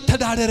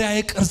የመተዳደሪያዬ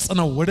ቅርጽ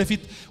ነው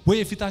ወደፊት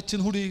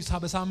ወይፊታችን ሁሉ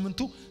በሳምንቱ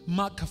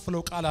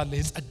ማከፍለው ቃል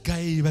አለ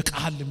ጸጋዬ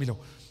ይበቃሃል የሚለው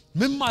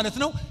ምን ማለት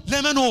ነው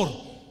ለመኖር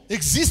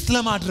ኤግዚስት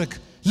ለማድረግ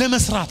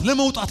ለመስራት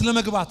ለመውጣት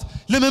ለመግባት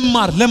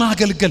ለመማር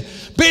ለማገልገል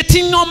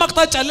በየትኛው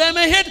አቅጣጫ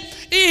ለመሄድ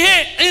ይሄ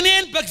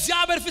እኔን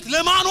በእግዚአብሔር ፊት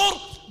ለማኖር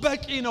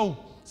በቂ ነው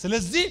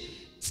ስለዚህ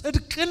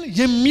ጽድቅን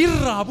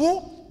የሚራቡ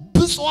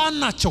ብፁዓን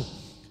ናቸው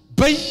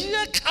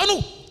በየቀኑ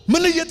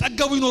ምን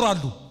እየጠገቡ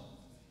ይኖራሉ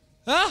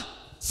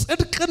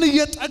ጽድቅን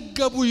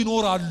እየጠገቡ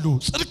ይኖራሉ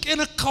ጽድቅ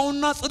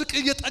የነካውና ጽድቅ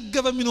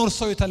እየጠገበ የሚኖር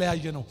ሰው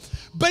የተለያየ ነው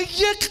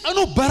በየቀኑ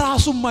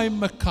በራሱ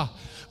የማይመካ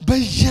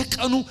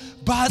በየቀኑ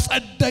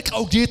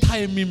ባጸደቀው ጌታ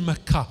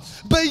የሚመካ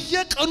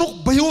በየቀኑ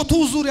በህይወቱ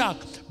ዙሪያ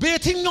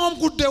በየትኛውም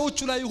ጉዳዮች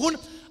ላይ ይሁን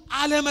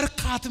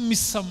አለመርካት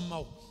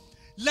የሚሰማው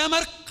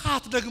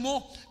ለመርካት ደግሞ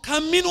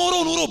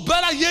ከሚኖረው ኑሮ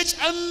በላይ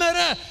የጨመረ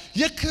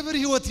የክብር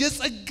ህይወት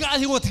የጸጋ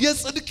ህይወት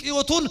የጽድቅ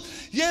ህይወቱን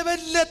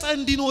የበለጠ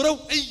እንዲኖረው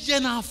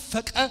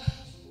እየናፈቀ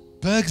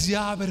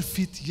በእግዚአብሔር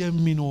ፊት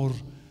የሚኖር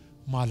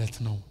ማለት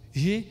ነው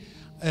ይሄ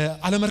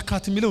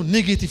አለመርካት የሚለው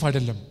ኔጌቲቭ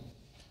አይደለም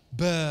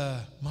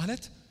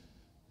በማለት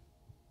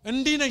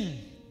እንዲነኝ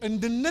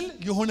እንድንል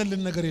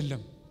የሆነልን ነገር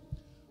የለም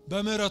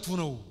በመረቱ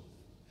ነው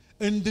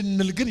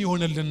እንድንል ግን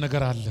የሆነልን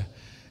ነገር አለ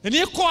እኔ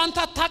እኮ አንተ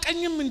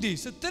አታቀኝም እንዴ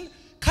ስትል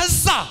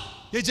ከዛ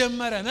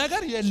የጀመረ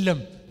ነገር የለም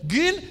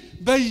ግን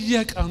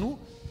በየቀኑ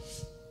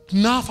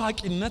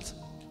ናፋቂነት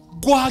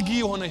ጓጊ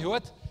የሆነ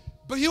ህይወት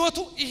በህይወቱ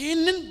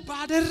ይሄንን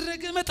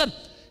ባደረገ መጠን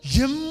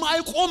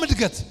የማይቆም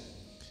እድገት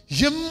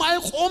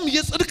የማይቆም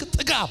የጽድቅ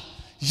ጥጋብ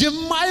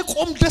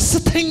የማይቆም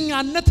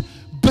ደስተኛነት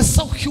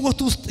በሰው ህይወት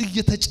ውስጥ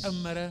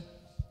እየተጨመረ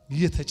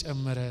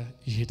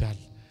ይሄዳል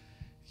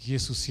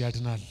ኢየሱስ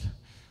ያድናል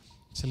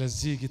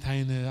ስለዚህ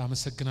ጌታዬን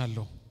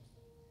አመሰግናለሁ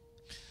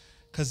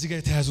ከዚህ ጋር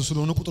የተያዙ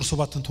ስለሆነ ቁጥር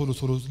 7ን ቶሎ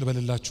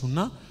ልበልላችሁና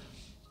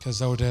ከዛ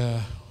ወደ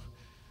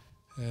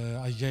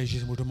አያይዤ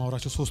ወደ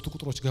ማውራቸው 3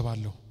 ቁጥሮች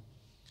ገባለሁ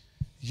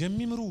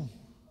የሚምሩ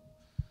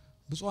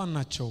ብፁዓን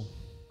ናቸው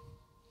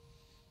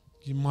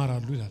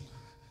ይማራሉ ይላል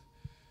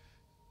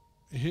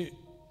ይሄ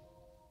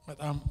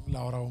በጣም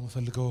ላውራው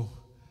መፈልገው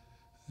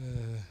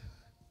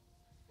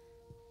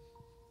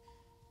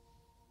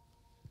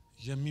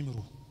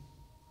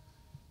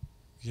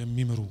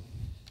የሚምሩ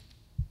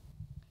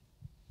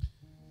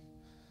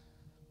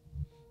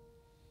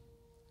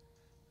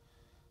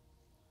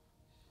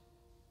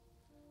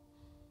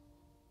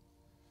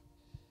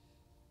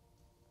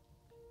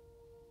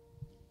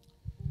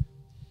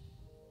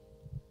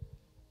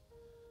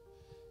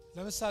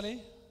ለምሳሌ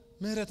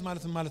ምህረት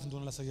ማለት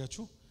እንደሆነ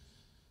ላሳያችሁ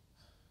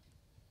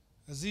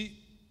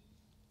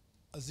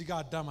እዚህ ጋር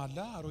አዳም አለ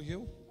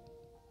አሮጌው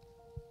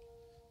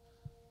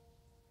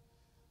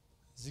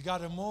እዚህ ጋር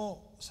ደግሞ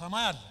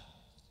ሰማይ አለ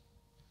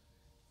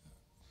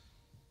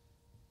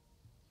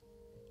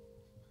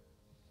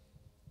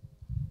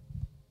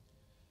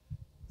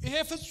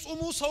ይሄ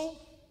ፍጹሙ ሰው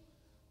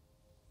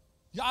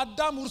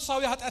የአዳም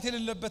ውርሳዊ ኃጢአት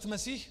የሌለበት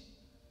መሲህ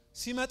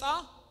ሲመጣ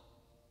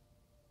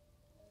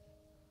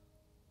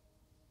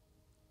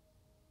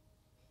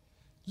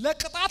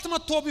ለቅጣት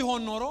መጥቶ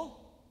ቢሆን ኖሮ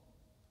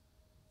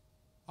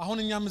አሁን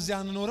እኛም እዚያ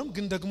አንኖርም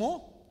ግን ደግሞ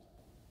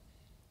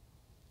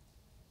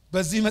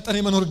በዚህ መጠን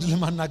የመኖር እድል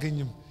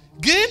ማናገኝም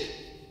ግን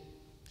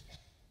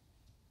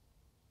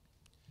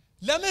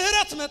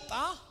ለምህረት መጣ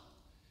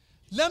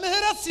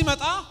ለምህረት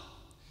ሲመጣ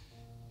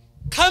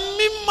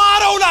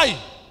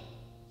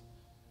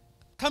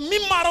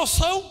ከሚማረው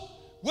ሰው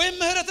ወይም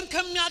ምህረትን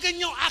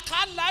ከሚያገኘው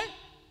አካል ላይ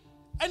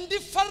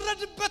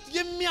እንዲፈረድበት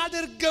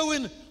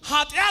የሚያደርገውን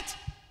ኃጢአት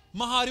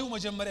መሐሪው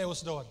መጀመሪያ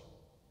ይወስደዋል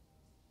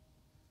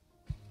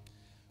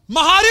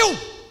መሐሪው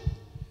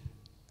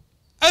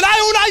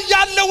እላዩ ላይ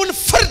ያለውን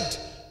ፍርድ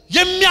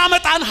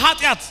የሚያመጣን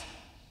ኃጢአት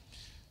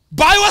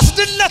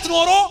ባይወስድለት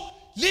ኖሮ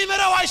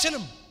ሊምረው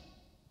አይችልም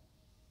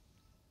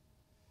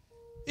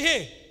ይሄ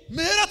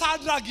ምህረት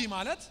አድራጊ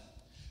ማለት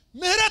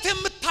ምህረት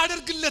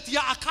የምታደርግለት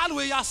ያ አካል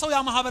ወይ ያ ሰው ያ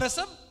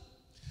ማህበረሰብ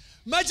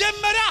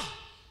መጀመሪያ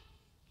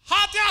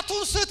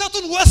ኃጢአቱን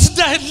ስህተቱን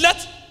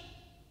ወስደህለት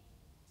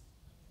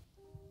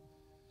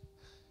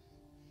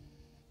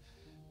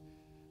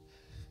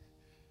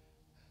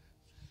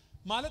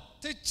ማለት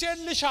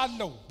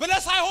ትቼልሻለሁ ብለ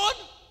ሳይሆን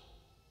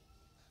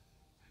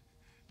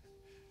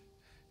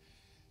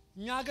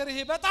እኛ ሀገር ይሄ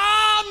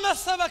በጣም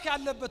መሰበክ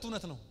ያለበት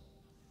እውነት ነው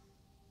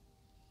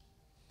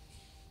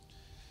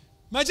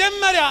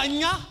መጀመሪያ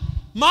እኛ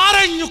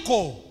ማረኝ እኮ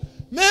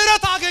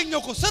ምህረት አገኘ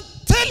እኮ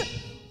ስትል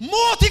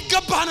ሞት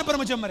ይገባህ ነበር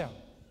መጀመሪያ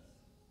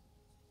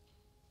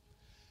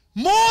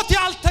ሞት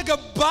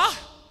ያልተገባህ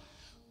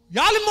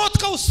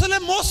ያልሞትከው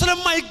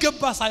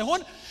ስለማይገባ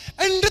ሳይሆን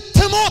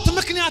እንድትሞት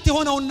ምክንያት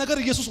የሆነውን ነገር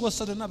ኢየሱስ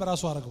ወሰደና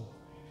በራሱ አረገው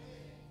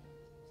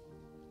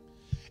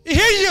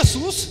ይሄ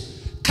ኢየሱስ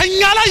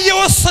ከኛ ላይ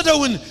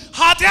የወሰደውን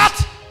ኃጢአት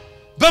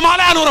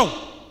በማላ ያኖረው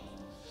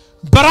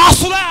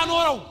በራሱ ላይ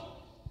ያኖረው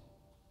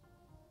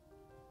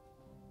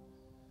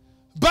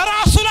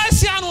በራሱ ላይ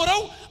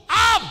ሲያኖረው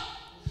አብ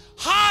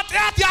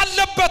ኃጢአት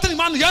ያለበትን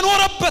ማን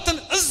ያኖረበትን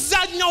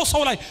እዛኛው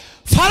ሰው ላይ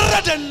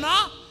ፈረደና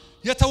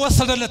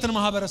የተወሰደለትን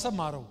ማህበረሰብ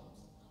ማረው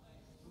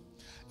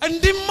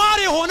እንዲማር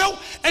የሆነው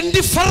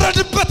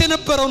እንዲፈረድበት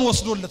የነበረውን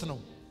ወስዶለት ነው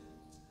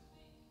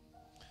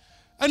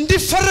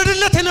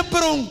እንዲፈረድለት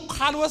የነበረውን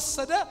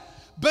ካልወሰደ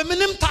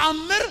በምንም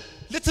ተአምር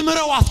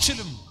ልትምረው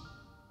አትችልም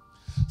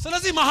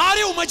ስለዚህ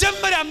መሐሪው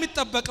መጀመሪያ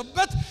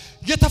የሚጠበቅበት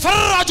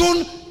የተፈራጁን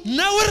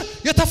ነውር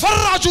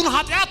የተፈራጁን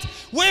ኃጢአት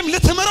ወይም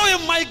ልትምረው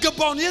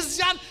የማይገባውን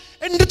የዚያን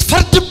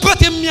እንድትፈርድበት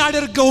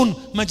የሚያደርገውን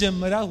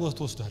መጀመሪያ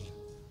ወስዷል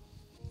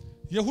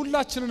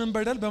የሁላችንን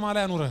በደል በማላ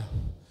ያኖረ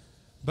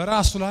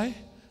በራሱ ላይ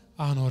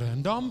አኖረ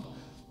እንደውም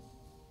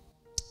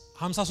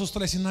 53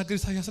 ላይ ሲናገር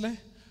ኢሳይያስ ላይ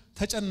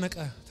ተጨነቀ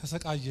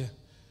ተሰቃየ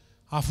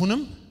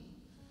አፉንም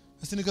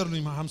እስቲ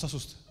ንገሩልኝ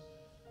 53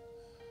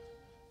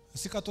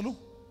 እስቲ ቀጥሉ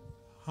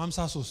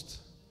 53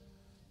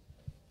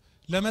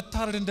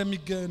 ለመታረድ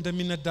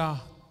እንደሚነዳ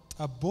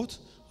ጠቦት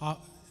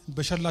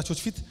በሸላቾች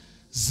ፊት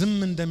ዝም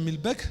እንደሚል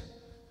በግ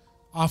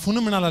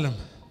አፉንም ምን አላለም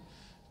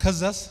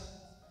ከዛስ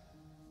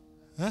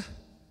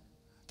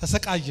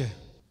ተሰቃየ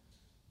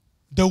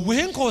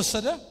ደዌህን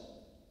ከወሰደ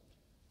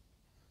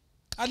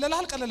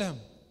ቀለለህም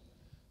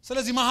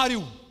ስለዚህ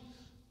መሐሪው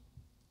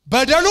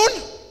በደሉን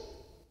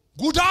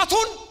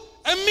ጉዳቱን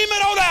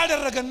የሚመራው ላይ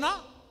ያደረገና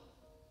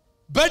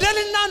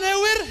በደልና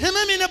ነውር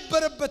ህመም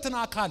የነበረበትን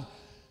አካል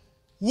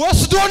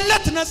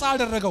ወስዶለት ነፃ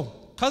አደረገው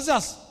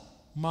ከዛስ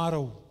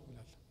ማረው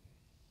ይላል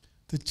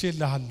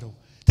ትቼልሃለሁ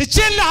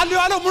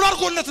ያለው ምን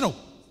አርጎለት ነው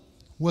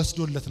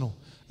ወስዶለት ነው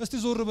እስቲ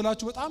ዞር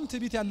ብላችሁ በጣም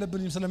ትቢት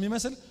ያለብንም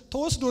ስለሚመስል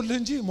ተወስዶልህ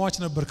እንጂ ሟች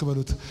ነበርክ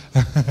በሉት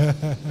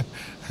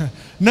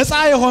ነፃ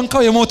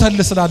የሆንከው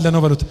የሞተልህ ስላለ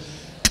ነው በሉት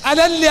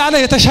ቀለል ያለ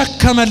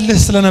የተሸከመልህ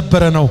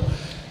ስለነበረ ነው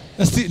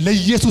እስቲ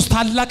ለኢየሱስ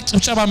ታላቅ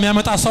ጭብጨባ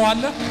የሚያመጣ ሰው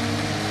አለ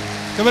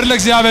ክብር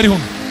ለእግዚአብሔር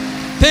ይሁን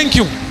ቴንክ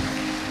ዩ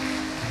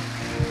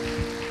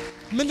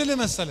ምን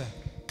ልመሰለ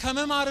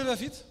ከመማር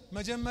በፊት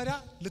መጀመሪያ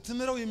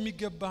ልትምረው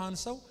የሚገባህን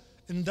ሰው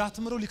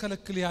እንዳትምረው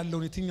ሊከለክል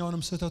ያለውን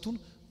የትኛውንም ስህተቱን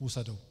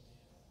ውሰደው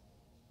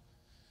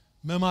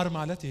መማር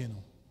ማለት ይሄ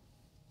ነው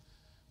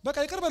በቃ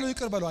ይቅር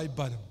በለው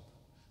አይባልም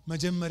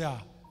መጀመሪያ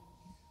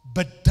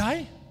በዳይ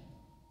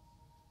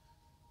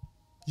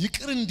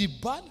ይቅር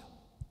እንዲባል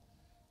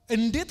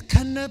እንዴት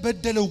ከነ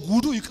በደለው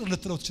ጉዱ ይቅር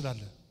ልትለው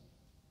ትችላለህ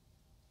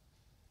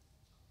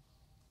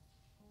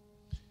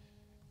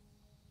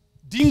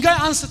ድንጋይ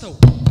አንስተው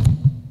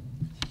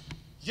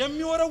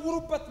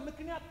የሚወረውሩበት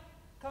ምክንያት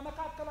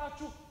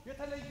ከመካከላችሁ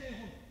የተለየ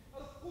ይሁን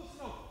እርኩስ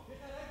ነው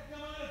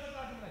የተረገመ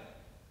ተዳግም ላይ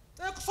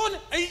ጥቅሱን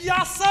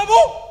እያሰቡ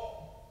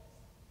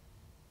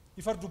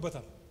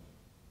ይፈርዱበታል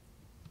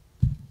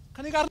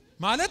ከኔ ጋር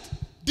ማለት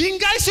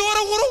ድንጋይ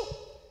ሲወረውሩ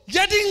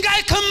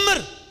የድንጋይ ክምር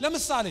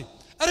ለምሳሌ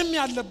እርም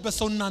ያለበት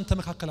ሰው እናንተ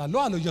መካከል አለው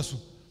አለው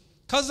ኢየሱስ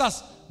ከዛስ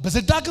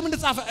በዘዳግም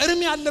እንደጻፈ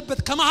እርም ያለበት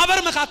ከማህበር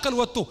መካከል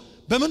ወጥቶ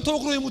በምን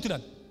ተወግሮ ይሙት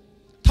ይላል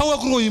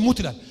ተወግሮ ይሙት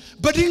ይላል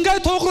በድንጋይ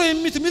ተወግሮ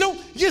ይሙት የሚለው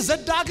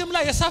የዘዳግም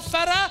ላይ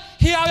የሰፈረ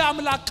ሕያው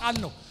አምላክ ቃል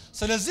ነው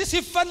ስለዚህ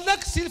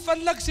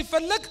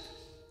ሲፈለግ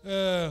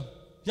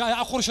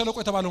ያአኮር ሸለቆ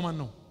የተባለው ማን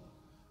ነው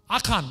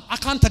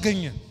አካን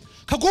ተገኘ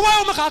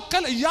ከጉባኤው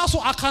መካከል ኢያሱ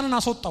አካንን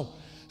አስወጣው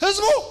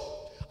ህዝቡ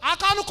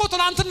አካን እኮ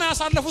ትላንትና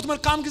ያሳለፉት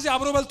መልካም ጊዜ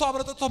አብሮ በልቶ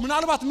አብሮ ጠጥቶ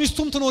ምናልባት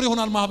ሚስቱም ትኖር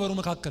ይሆናል ማህበሩ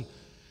መካከል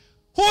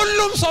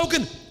ሁሉም ሰው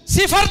ግን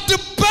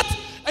ሲፈርድበት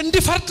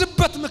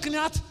እንዲፈርድበት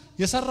ምክንያት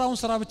የሰራውን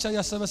ስራ ብቻ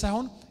ያሰበ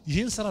ሳይሆን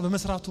ይሄን ስራ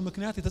በመስራቱ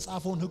ምክንያት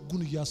የተጻፈውን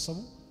ህጉን ያያሰቡ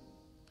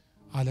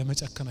አለ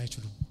መጨከን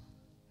አይችሉም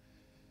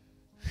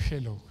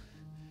ሄሎ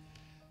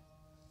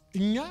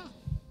እኛ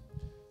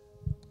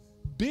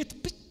ቤት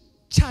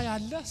ብቻ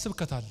ያለ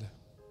ስብከት አለ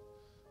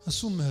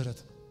እሱ ምህረት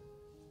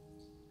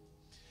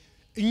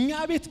እኛ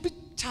ቤት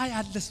ብቻ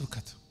ያለ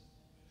ስብከት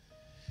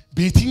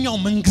በየትኛው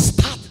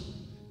መንግስታት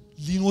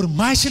ሊኖር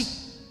ማይችል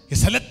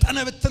የሰለጠነ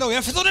ብትለው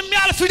የፍቱንም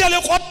ያል ፊደል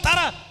የቆጠረ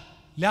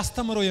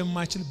ሊያስተምረው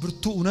የማይችል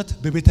ብርቱ እውነት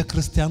በቤተ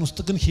ክርስቲያን ውስጥ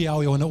ግን ሕያው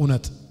የሆነ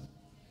እውነት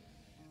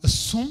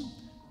እሱም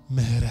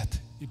ምህረት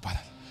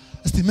ይባላል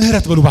እስቲ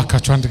ምህረት በሉ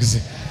ባካችሁ አንድ ጊዜ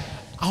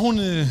አሁን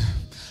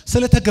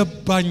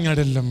ስለተገባኝ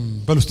አይደለም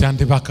በሉ እስቲ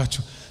አንዴ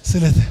ባካችሁ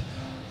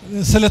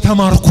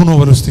ስለተማርኩ ነው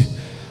በሉ እስቲ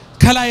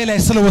ከላይ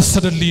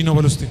ስለወሰደልኝ ነው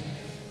በሉ እስቲ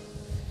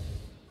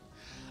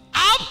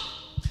አብ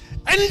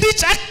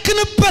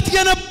እንዲጨክንበት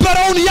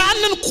የነበረውን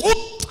ያንን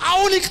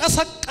ቁጣውን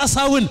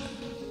ይቀሰቀሰውን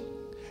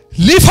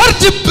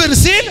ሊፈርድብን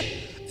ሲል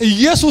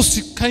ኢየሱስ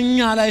ከኛ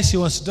ላይ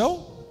ሲወስደው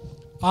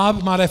አብ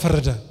ማላይ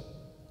ፈረደ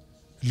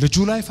ልጁ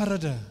ላይ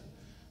ፈረደ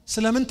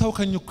ስለምን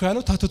ተውከኝ እኮ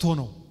ያለው ታትቶ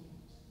ነው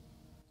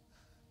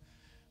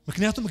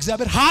ምክንያቱም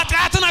እግዚአብሔር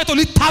ኃጢአትን አይቶ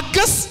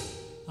ሊታገስ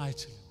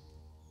አይችልም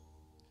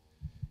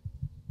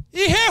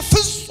ይሄ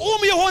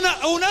ፍጹም የሆነ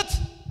እውነት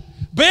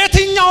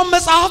በየትኛው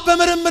መጽሐፍ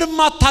በመርምር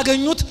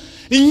ማታገኙት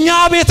እኛ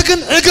ቤት ግን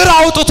እግር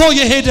አውጥቶ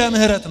የሄደ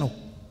ምህረት ነው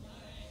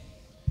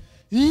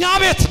እኛ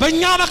ቤት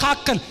በእኛ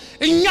መካከል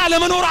እኛ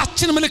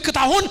ለመኖራችን ምልክት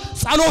አሁን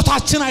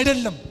ጸሎታችን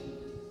አይደለም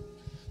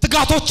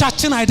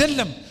ትጋቶቻችን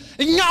አይደለም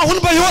እኛ አሁን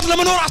በህይወት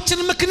ለመኖራችን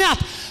ምክንያት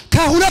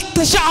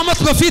ከ2000 ዓመት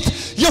በፊት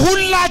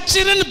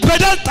የሁላችንን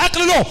በደል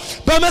ጠቅልሎ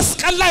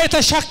በመስቀል ላይ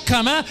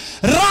የተሸከመ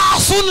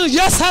ራሱን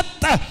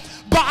የሰጠ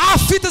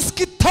በአፊት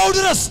እስኪተው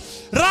ድረስ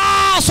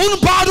ራሱን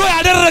ባዶ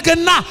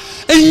ያደረገና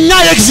እኛ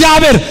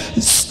የእግዚአብሔር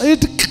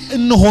ጽድቅ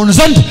እንሆን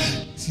ዘንድ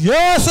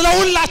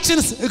የስለሁላችን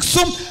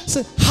እክሱም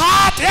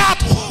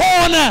ኃጢአት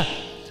ሆነ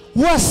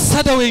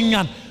ወሰደው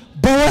የኛን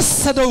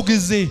በወሰደው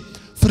ጊዜ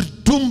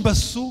ፍርዱን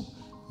በሱ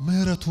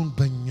ምህረቱን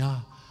በእኛ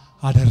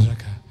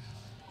አደረገ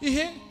ይሄ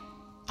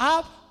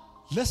አብ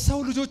ለሰው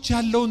ልጆች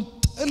ያለውን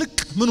ጥልቅ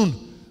ምኑን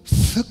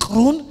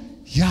ፍቅሩን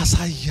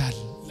ያሳያል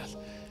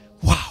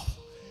ዋው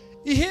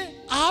ይሄ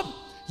አብ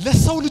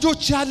ለሰው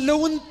ልጆች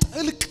ያለውን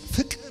ጥልቅ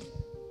ፍቅር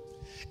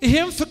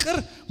ይሄም ፍቅር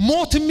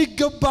ሞት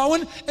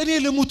የሚገባውን እኔ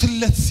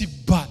ልሙትለት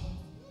ሲባል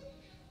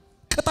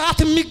ቅጣት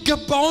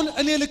የሚገባውን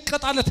እኔ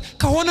ልቀጣለት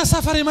ከሆነ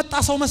ሰፈር የመጣ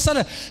ሰው መሰለ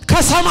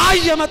ከሰማይ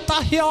የመጣ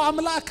ሕያው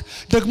አምላክ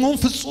ደግሞም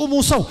ፍጹሙ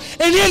ሰው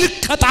እኔ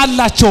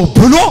ልቀጣላቸው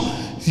ብሎ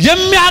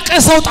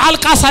የሚያቀሰው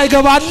ጣልቃ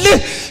ሳይገባልህ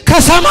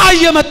ከሰማይ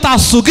የመጣ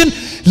እሱ ግን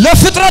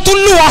ለፍጥረት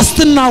ሁሉ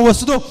ዋስትና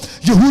ወስዶ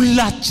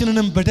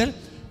የሁላችንንም በደል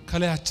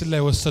ከላያችን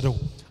ላይ ወሰደው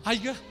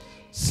አየህ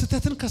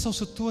ስተትን ከሰው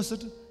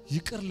ስትወስድ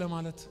ይቅር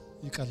ለማለት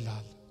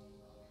ይቀላል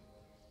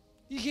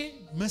ይሄ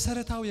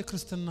መሰረታው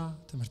የክርስትና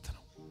ትምህርት ነው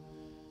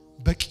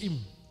በቂም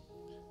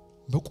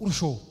በቁርሾ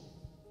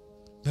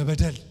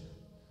በበደል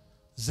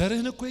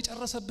ዘርህን እኮ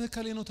የጨረሰብህ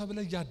ከሌ ነው ተብለ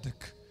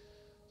ያደክ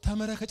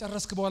ተመረ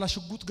ከጨረስክ በኋላ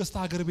ሽጉጥ ገስታ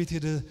ሀገር ቤት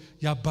ሄደ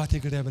ያባቴ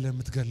ገዳይ ብለ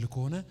የምትገል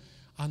ከሆነ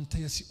አንተ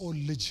የሲኦል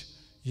ልጅ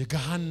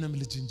የገሃነም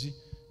ልጅ እንጂ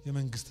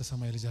የመንግስተ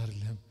ሰማይ ልጅ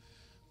አይደለም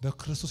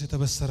በክርስቶስ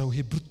የተበሰረው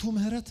ይሄ ብርቱ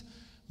ምህረት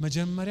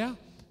መጀመሪያ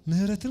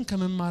ምህረትን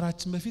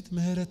ከመማራችን በፊት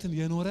ምህረትን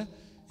የኖረ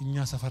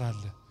እኛ ሰፈር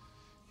አለ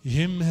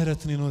ይሄም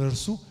ምህረትን የኖረ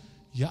እርሱ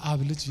የአብ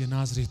ልጅ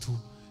የናዝሬቱ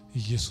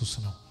ኢየሱስ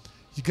ነው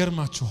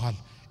ይገርማችኋል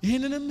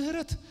ይሄንን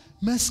ምህረት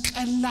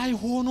መስቀል ላይ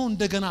ሆኖ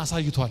እንደገና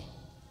አሳይቷል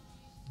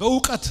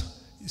በእውቀት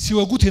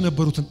ሲወጉት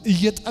የነበሩትን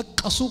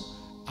እየጠቀሱ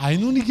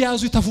አይኑን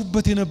ይያዙ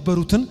ይተፉበት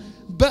የነበሩትን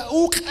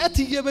በእውቀት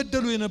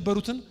እየበደሉ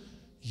የነበሩትን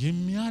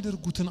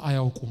የሚያደርጉትን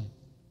አያውቁም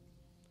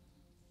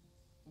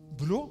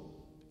ብሎ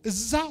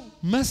እዛው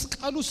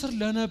መስቀሉ ስር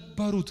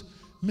ለነበሩት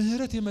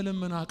ምህረት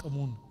የመለመና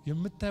አቅሙን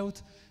የምታዩት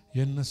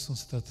የነሱን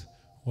ስተት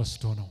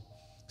ወስዶ ነው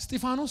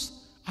እስጢፋኖስ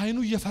አይኑ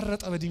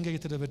እየፈረጠ በድንጋይ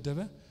የተደበደበ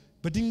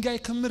በድንጋይ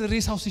ክምር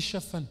ሬሳው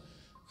ሲሸፈን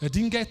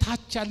ድንጋይ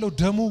ታች ያለው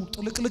ደሙ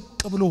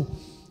ጥልቅልቅ ብሎ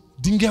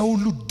ድንጋይ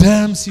ሁሉ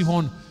ደም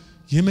ሲሆን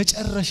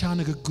የመጨረሻ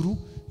ንግግሩ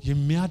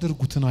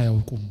የሚያደርጉትን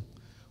አያውቁም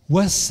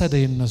ወሰደ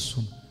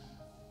የነሱን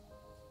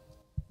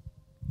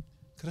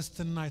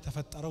ክርስትና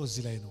የተፈጠረው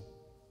እዚህ ላይ ነው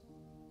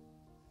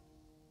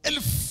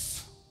እልፍ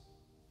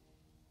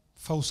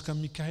ፈውስ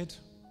ከሚካሄድ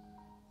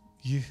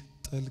ይህ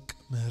ጥልቅ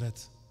ምህረት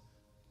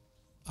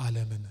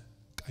ዓለምን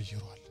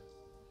ቀይሯል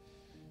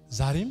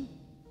ዛሬም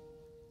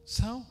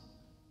ሰው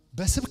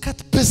በስብከት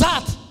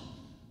ብዛት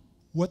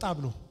ወጣ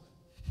ብሎ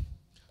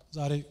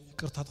ዛሬ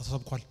ይቅርታ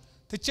ተሰብኳል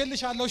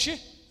ትችልሻለሁ እሺ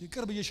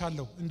ይቅር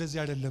ብዬሻለሁ እንደዚህ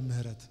አይደለም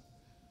ምህረት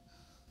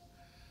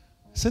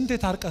ስንቴ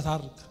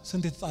ታርቀታር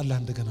ስንቴ ተጣላህ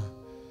እንደገና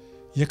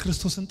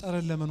የክርስቶስን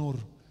ጠረን ለመኖር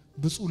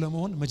ብፁዕ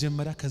ለመሆን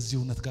መጀመሪያ ከዚህ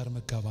እውነት ጋር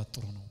መጋባት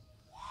ጥሩ ነው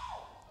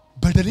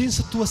በደሌን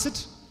ስትወስድ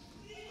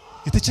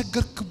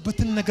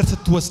የተቸገርክበትን ነገር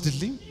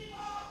ስትወስድልኝ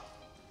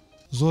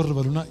ዞር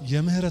በሉና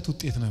የምህረት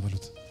ውጤት ነው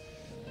በሉት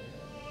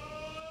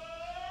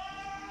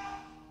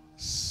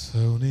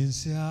ሰውኔን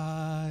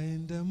ሲያይ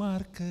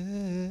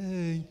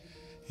እንደማርከኝ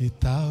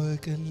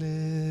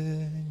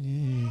ይታወቅልኝ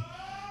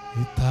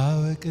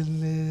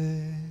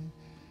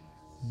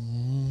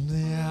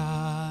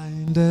ያይ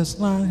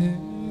እንደስማህ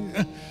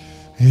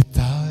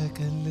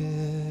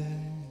ይታወቅልኝ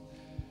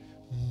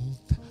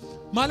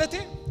ማለቴ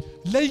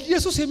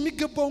ለኢየሱስ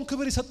የሚገባውን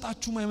ክብር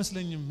ይሰጣችሁ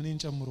አይመስለኝም እኔን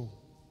ጨምሮ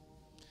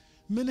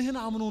ምንህን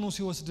አምኖ ነው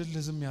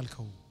ሲወስድልህ ዝም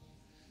ያልከው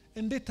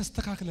እንዴት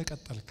ተስተካክለ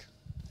ቀጠልክ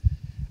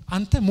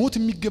አንተ ሞት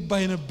የሚገባ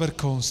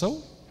የነበርከውን ሰው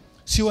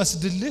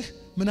ሲወስድልህ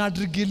ምን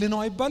አድርጌልህ ነው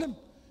አይባልም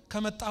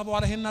ከመጣ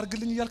በኋላ ይሄን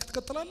አርግልኝ ይያልክ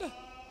ተቀጥላለህ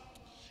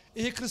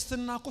ይሄ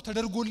ክርስትና እኮ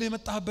ተደርጎልህ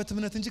የመጣህበት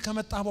እምነት እንጂ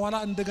ከመጣ በኋላ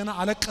እንደገና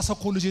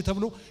አለቀሰኮ ልጅ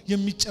ተብሎ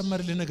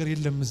የሚጨመርልህ ነገር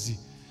የለም እዚህ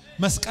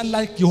መስቀል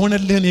ላይ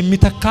የሆነልህን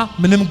የሚተካ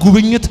ምንም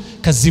ጉብኝት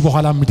ከዚህ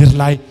በኋላ ምድር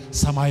ላይ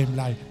ሰማይም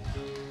ላይ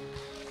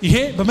ይሄ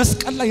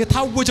በመስቀል ላይ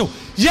የታወጀው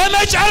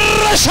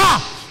የመጨረሻ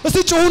እስቲ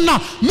ጮሁና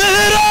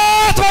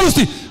ምህረት በሉ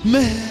እስቲ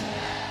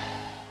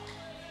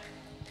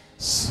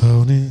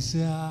ሰውኔን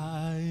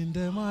ሲያይ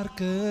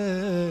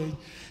እንደማርከኝ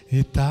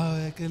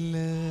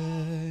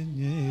ይታወቅልኝ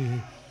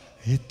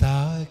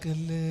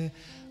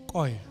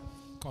ቆይ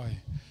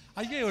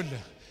አየህ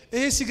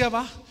ይሄ ሲገባ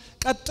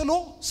ቀጥሎ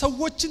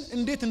ሰዎችን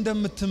እንዴት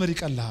እንደምትምር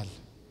ይቀልሃል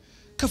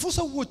ክፉ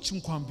ሰዎች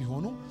እንኳን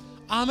ቢሆኑ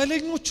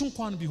አመለኞች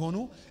እንኳን ቢሆኑ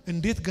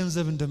እንዴት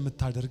ገንዘብ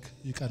እንደምታደርግ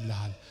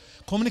ይቀልሃል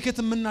ኮሙኒኬት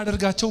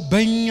የምናደርጋቸው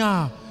በእኛ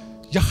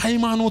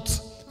የሃይማኖት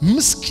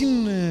ምስኪን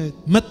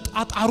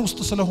መጣጣር ውስጥ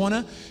ስለሆነ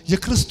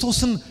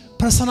የክርስቶስን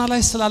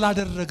ፐርሰናላይዝ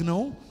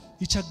ስላላደረግነው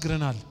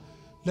ይቸግረናል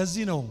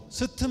ለዚህ ነው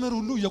ስትምር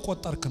ሁሉ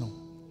እየቆጠርክ ነው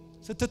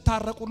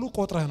ስትታረቅ ሁሉ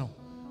ቆጥረህ ነው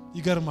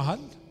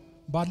ይገርምሃል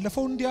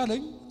ባለፈው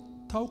እንዲያለኝ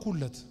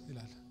ታውኩለት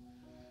ይላል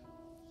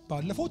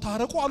ባለፈው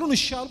ታረቁ አሉን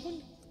እሺ አልኩኝ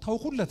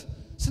ታውኩለት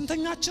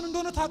ስንተኛችን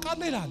እንደሆነ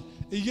ታውቃለህ ይላል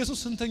ኢየሱስ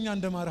ስንተኛ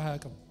እንደማረህ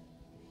ያቀም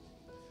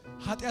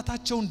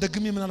ኃጢያታቸውን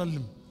ደግሜ ምን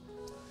አላልም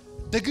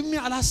ደግሜ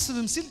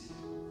አላስብም ሲል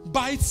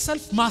ባይት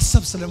ሰልፍ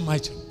ማሰብ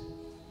ስለማይችል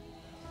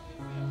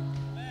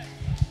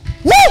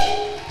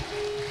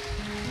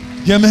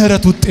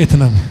የምህረት ውጤት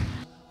ነው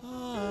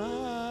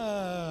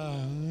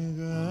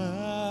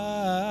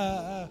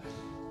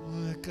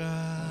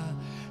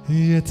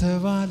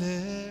የተባለ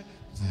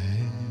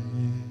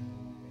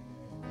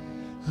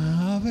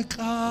አበቃ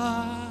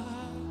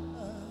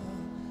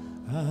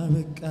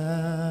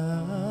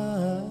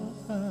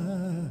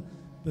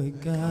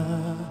በቃ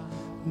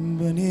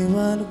በኔ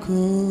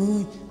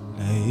ባልኩኝ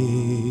ላይ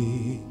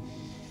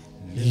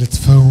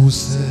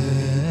ልትፈውስ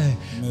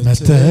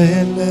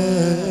መተየለም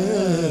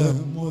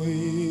ወይ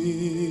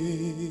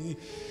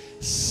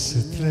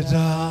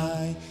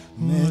ስትረዳይ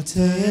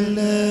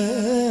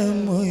መተየለም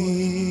ወይ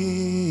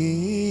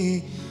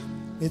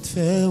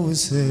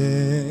ልትፈውስ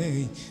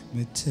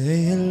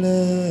መተየለም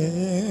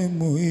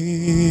ወይ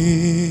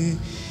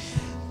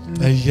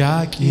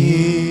ጠያቂ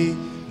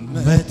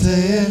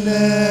መተየለም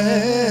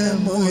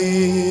ወይ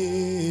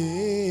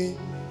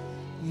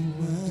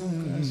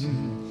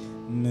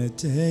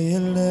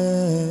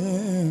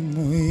መተየለም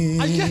ወይ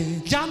አየህ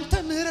ያንተ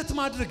ምህረት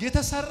ማድረግ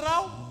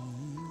የተሰራው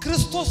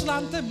ክርስቶስ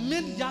ላንተ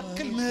ምን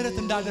ያክል ምህረት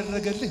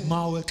እንዳደረገልህ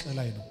ማወቅ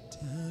ላይ ነው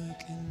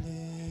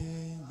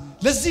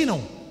ለዚህ ነው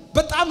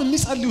በጣም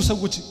የሚጸልዩ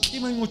ሰዎች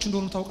ቂመኞች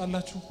እንደሆኑ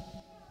ታውቃላችሁ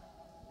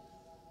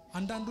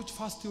አንዳንዶች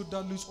ፋስት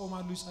ይወዳሉ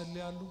ይጾማሉ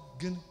ይጸልያሉ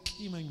ግን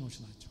ቂመኞች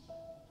ናቸው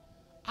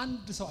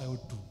አንድ ሰው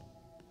አይወዱም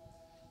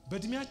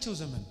በእድሜያቸው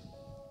ዘመን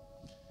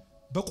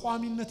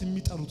በቋሚነት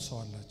የሚጠሉት ሰው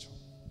አላቸው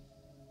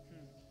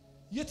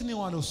የት ነው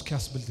ዋለው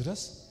እስኪያስብል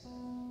ድረስ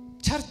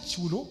ቸርች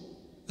ውሎ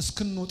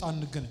እስክንወጣ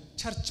እንገናኝ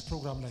ቸርች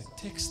ፕሮግራም ላይ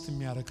ቴክስት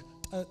የሚያደርግ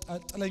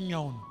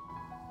ጥለኛውን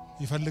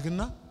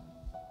ይፈልግና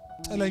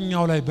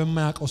ጥለኛው ላይ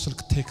በማያውቀው ስልክ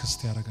ቴክስት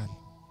ያደርጋል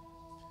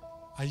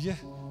አየህ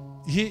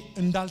ይሄ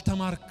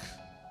እንዳልተማርክ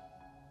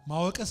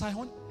ማወቀ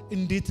ሳይሆን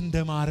እንዴት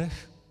እንደማረህ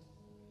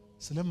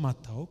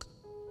ስለማታውቅ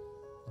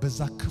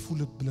በዛ ክፉ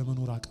ልብ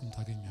ለመኖር አቅም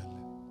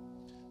ታገኛለህ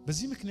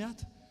በዚህ ምክንያት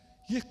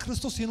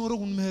የክርስቶስ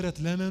የኖረውን ምህረት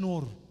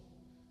ለመኖር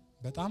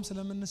በጣም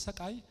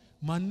ስለምንሰቃይ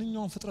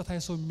ማንኛውም ፍጥረታዊ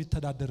ሰው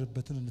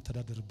የሚተዳደርበትን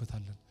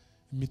እንተዳደርበታለን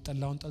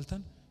የሚጠላውን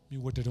ጠልተን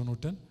የሚወደደውን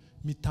ወደን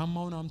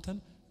የሚታማውን አምተን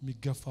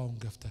የሚገፋውን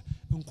ገፍተ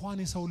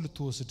እንኳን የሰው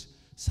ልትወስድ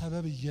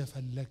ሰበብ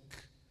እየፈለክ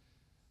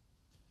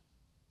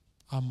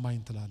አማኝ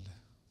ትላለህ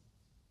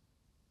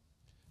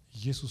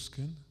ኢየሱስ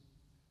ግን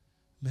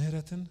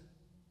ምህረትን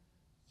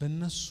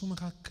በእነሱ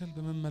መካከል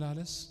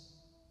በመመላለስ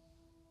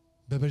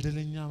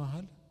በበደለኛ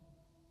መሃል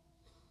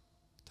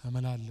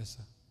ተመላለሰ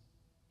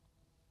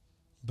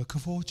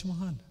በክፉዎች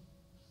መሃል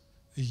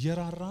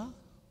እየራራ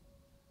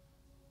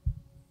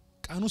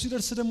ቀኑ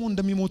ሲደርስ ደግሞ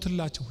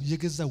እንደሚሞትላቸው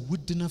የገዛ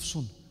ውድ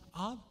ነፍሱን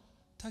አብ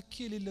ተኪ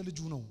የሌለ ልጁ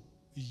ነው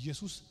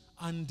ኢየሱስ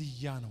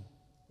አንድያ ነው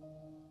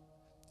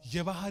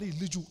የባህሪ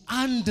ልጁ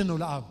አንድ ነው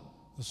ለአብ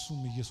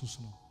እሱም ኢየሱስ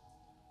ነው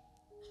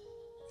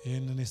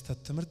ይሄንን የስተት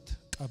ትምህርት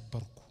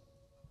ቀበርኩ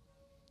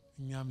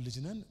እኛም ልጅ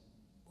ነን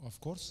ኦፍ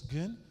ኮርስ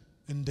ግን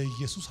እንደ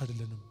ኢየሱስ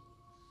አይደለንም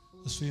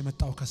እሱ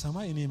የመጣው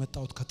ከሰማይ እኔ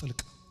የመጣሁት ከጥልቅ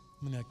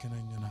ምን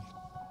ያገናኘናል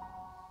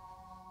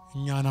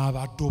እኛና አብ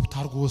አዶፕት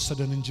አርጎ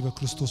ወሰደን እንጂ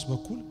በክርስቶስ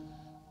በኩል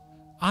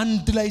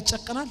አንድ ላይ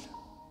ይጨከናል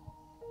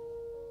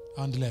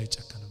አንድ ላይ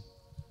አይጨከንም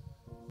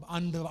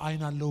አንድ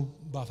አይን አለው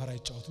ባፈራ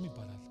ይጫወትም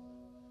ይባላል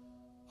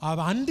አብ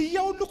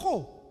አንድያው ልኮ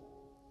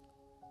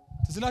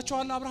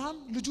ትዝላችኋል አብርሃም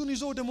ልጁን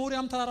ይዞ ወደ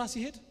ሞሪያም ተራራ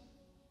ሲሄድ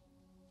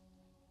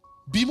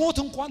ቢሞት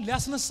እንኳን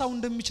ሊያስነሳው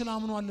እንደሚችል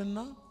አምኗልና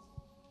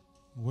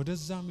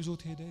ወደዛም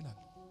ይዞት ሄደ ይላል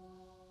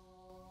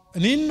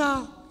እኔና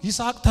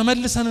ይስሐቅ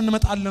ተመልሰን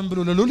እንመጣለን ብሎ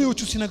ለሎሌዎቹ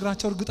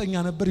ሲነግራቸው እርግጠኛ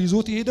ነበር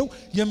ይዞት ሄደው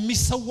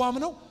የሚሰዋም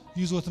ነው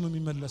ይዞትም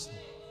የሚመለስ ነው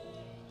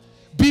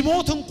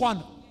ቢሞት እንኳን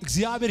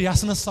እግዚአብሔር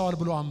ያስነሳዋል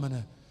ብሎ አመነ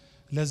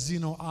ለዚህ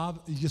ነው አብ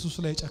ኢየሱስ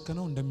ላይ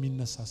ጨከነው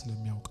እንደሚነሳ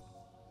ስለሚያውቅ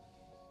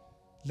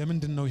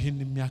ለምንድን ነው ይሄን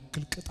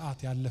የሚያክል ቅጣት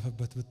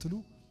ያለፈበት ብትሉ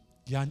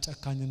ያን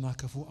ጨካኝና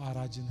ክፉ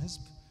አራጅን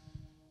ህዝብ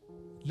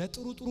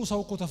ለጥሩ ሰው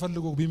እኮ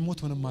ተፈልጎ ቢሞት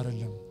ምንም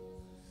አይደለም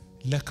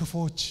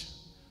ለክፎች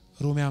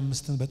ሮሜ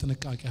 5ን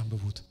በጥንቃቄ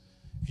አንብቡት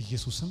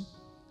ኢየሱስም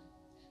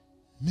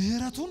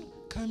ምህረቱን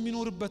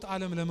ከሚኖርበት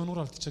ዓለም ለመኖር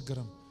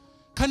አልተቸገረም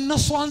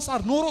ከነሱ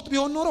አንፃር ኖሮት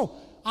ቢሆን ኖሮ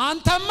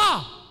አንተማ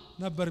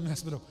ነበር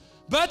የሚያስብለው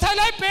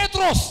በተለይ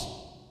ጴጥሮስ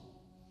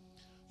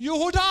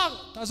ይሁዳ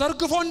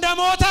ተዘርግፎ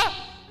እንደሞተ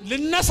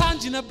ልነሳ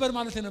እንጂ ነበር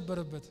ማለት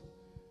የነበረበት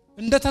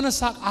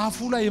እንደተነሳ አፉ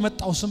ላይ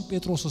የመጣው ስም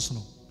ጴጥሮስስ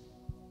ነው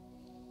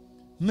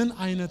ምን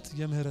አይነት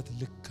የምህረት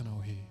ልክ ነው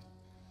ይሄ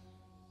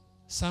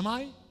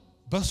ሰማይ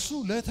በሱ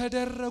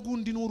ለተደረጉ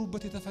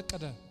እንዲኖሩበት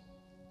የተፈቀደ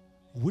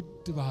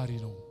ውድ ባህሪ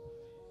ነው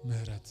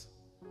ምህረት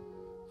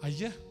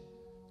አየህ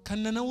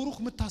ከነነውሩክ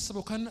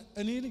መታሰበው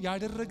እኔ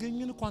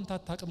ያደረገኝን እንኳን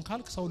ታጣቅም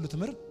ካልክ ሰው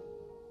ልትምር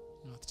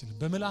አትችልም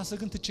በመላሰ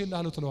ግን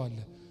ትችላለህ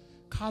ትለዋለህ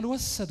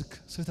ካልወሰድክ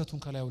ስህተቱን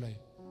ከላዩ ላይ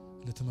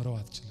ልትምረው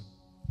አትችልም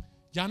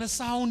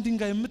ያነሳውን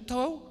ድንጋይ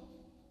የምትተወው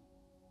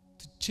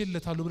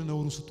ትችላለታለህ ብለህ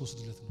ነውሩ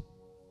ስትወስድለት ነው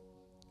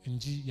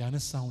እንጂ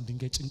ያነሳውን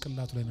ድንጋይ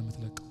ጭንቅላቱ ላይ ነው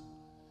የምትለቀው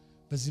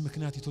በዚህ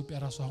ምክንያት ኢትዮጵያ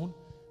ራሱ አሁን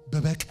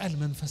በበቀል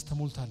መንፈስ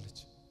ተሞልታለች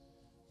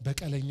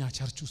በቀለኛ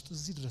ቸርች ውስጥ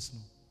እዚህ ድረስ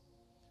ነው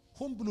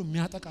ሆን ብሎ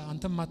የሚያጠቃ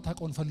አንተም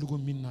ማታቀውን ፈልጎ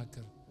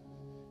የሚናገር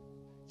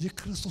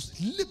የክርስቶስ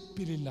ልብ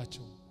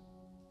የሌላቸው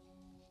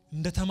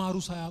እንደ ተማሩ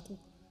ሳያውቁ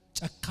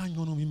ጨካኝ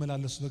ሆነው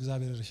የሚመላለሱ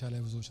በእግዚአብሔር እርሻ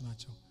ላይ ብዙዎች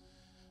ናቸው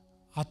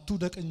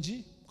አትውደቅ እንጂ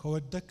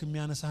ከወደክ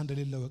የሚያነሳ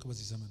እንደሌለ ወቅ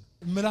በዚህ ዘመን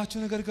እምላችሁ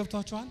ነገር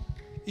ገብቷችኋል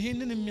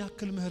ይሄንን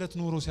የሚያክል ምህረት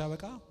ኖሮ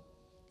ሲያበቃ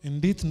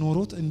እንዴት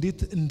ኖሮት እንዴት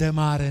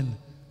እንደማረን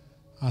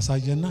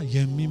አሳየና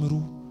የሚምሩ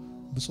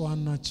ብፁዓን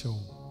ናቸው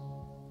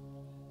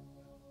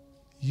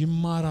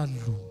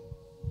ይማራሉ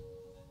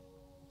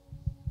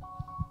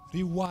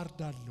ሪዋርድ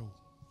አለው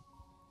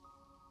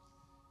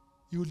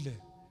ይውለ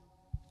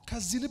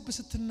ከዚህ ልብ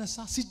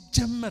ስትነሳ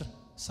ሲጀመር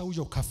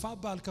ሰውየው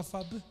ከፋብህ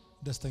አልከፋብህ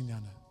ደስተኛ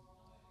ነህ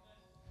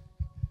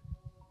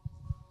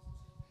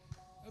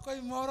እኮ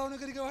ማውራው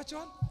ነገር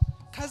ይገባቸዋል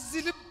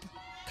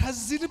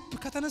ከዚህ ልብ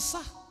ከተነሳ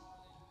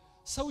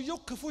ሰውየው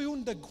ክፉ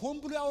ይሁን ደግ ሆን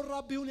ብሎ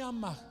ያወራብህ ይሁን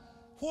ያማህ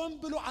ሆን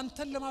ብሎ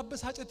አንተን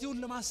ለማበሳጨት ይሁን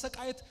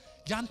ለማሰቃየት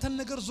ያንተን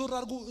ነገር ዞር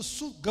አድርጎ እሱ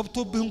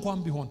ገብቶብህ እንኳን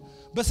ቢሆን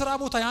በስራ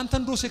ቦታ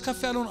ያንተን ዶሴ ከፍ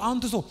ያለውን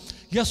አንጥቶ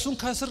የሱን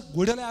ከስር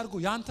ወደ ላይ አድርጎ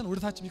ያንተን ወደ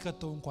ታች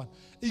ቢከተው እንኳን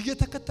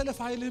እየተከተለ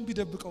ፋይልህን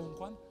ቢደብቀው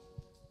እንኳን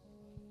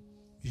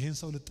ይሄን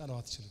ሰው ልጠላው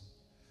አትችልም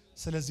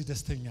ስለዚህ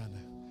ደስተኛ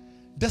ነህ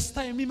ደስታ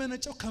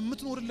የሚመነጨው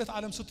ከምትኖርለት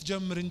ዓለም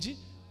ስትጀምር እንጂ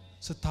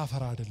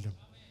ስታፈራ አይደለም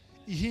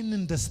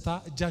ይሄንን ደስታ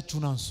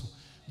እጃችሁን አንሱ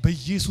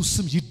በኢየሱስ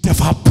ስም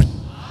ይደፋብን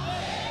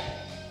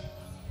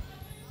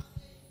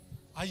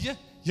አየህ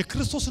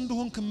የክርስቶስ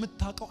እንደሆንክ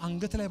የምታቀው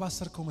አንገት ላይ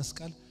ባሰርከው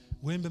መስቀል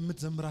ወይም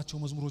በመትዘምራቸው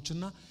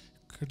መዝሙሮችና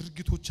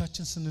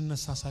ከድርጊቶቻችን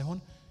ስንነሳ ሳይሆን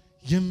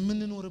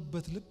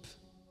የምንኖርበት ልብ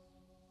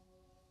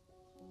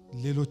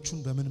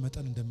ሌሎቹን በምን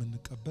መጠን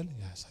እንደምንቀበል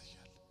ያሳያል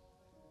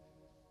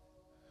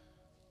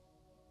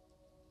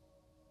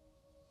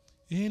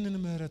ይሄንን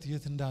ምህረት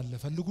የት እንዳለ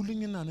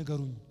ፈልጉልኝና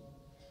ንገሩኝ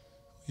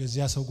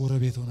የዚያ ሰው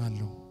ጎረቤት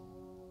ሆናለሁ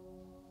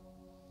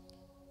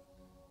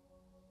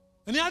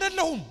እኔ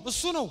አይደለሁም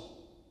እሱ ነው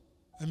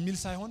እሚል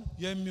ሳይሆን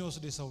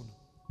የሚወስድ ሰው ነው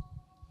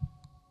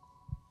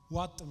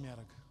ዋጥ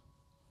የሚያረግ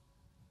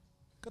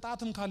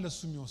ቅጣትም ካለ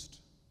እሱ የሚወስድ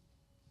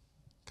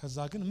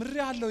ከዛ ግን ምር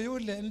ያለው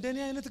ይወለ እንደኔ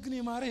አይነት ግን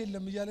የማረ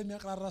የለም ይያለ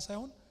የሚያቀራራ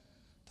ሳይሆን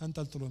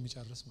ተንጠልጥሎ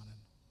የሚጨርስ ማለት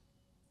ነው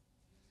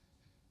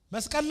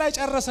መስቀል ላይ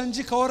ጨረሰ እንጂ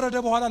ከወረደ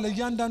በኋላ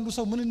ለእያንዳንዱ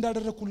ሰው ምን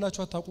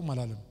እንዳደረኩላችሁ አታውቁም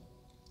አላለም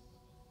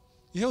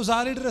ይሄው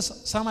ዛሬ ድረስ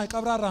ሰማይ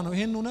ቀብራራ ነው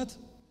ይሄን እውነት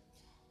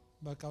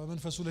በቃ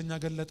በመንፈሱ ለኛ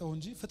ገለጠው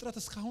እንጂ ፍጥረት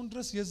እስካሁን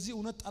ድረስ የዚህ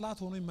እውነት ጠላት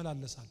ሆኖ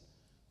ይመላለሳል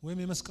ወይም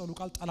የመስቀሉ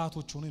ቃል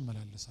ጠላቶች ሆኖ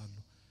ይመላለሳሉ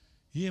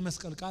ይሄ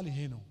መስቀል ቃል ይሄ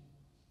ነው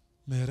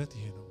ምህረት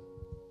ይሄ ነው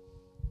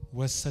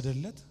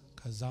ወሰደለት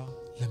ከዛ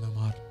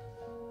ለመማር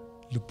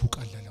ልቡ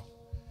ቀለለው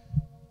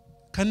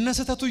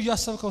ከነሰተቱ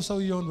ያሰብከው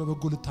ሰውየውን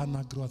በበጎ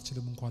ልታናግረው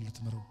አትችልም እንኳን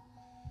ልትመረው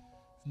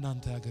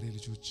እናንተ ያገሬ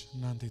ልጆች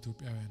እናንተ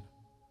ኢትዮጵያውያን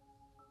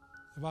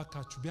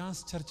እባካችሁ ቢያንስ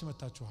ቸርች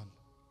መጣችኋል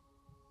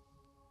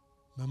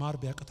መማር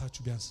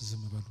ቢያቀታችሁ ቢያንስ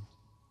ዝም በሉ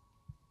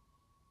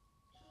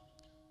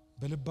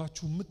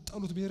በልባችሁ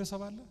ምትጠሉት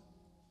ብሔረሰብ አለ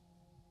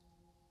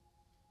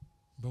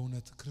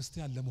በእውነት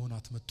ክርስቲያን ለመሆን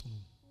አትመጡኑ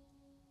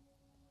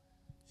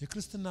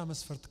የክርስትና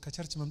መስፈርት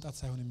ከቸርች መምጣት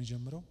ሳይሆን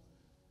የሚጀምረው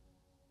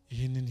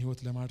ይሄንን ህይወት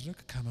ለማድረግ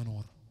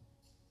ከመኖር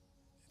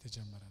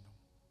የተጀመረ ነው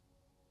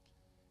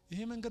ይሄ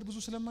መንገድ ብዙ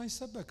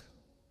ስለማይሰበክ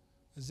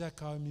እዚያ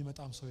አካባቢ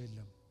የሚመጣም ሰው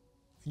የለም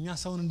እኛ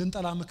ሰውን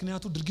እንድንጠላ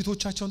ምክንያቱ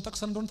ድርጊቶቻቸውን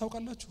ጠቅሰን እንደሆነ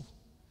ታውቃላችሁ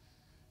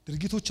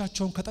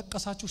ድርጊቶቻቸውን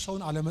ከጠቀሳችሁ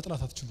ሰውን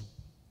አለመጥላት አትችሉ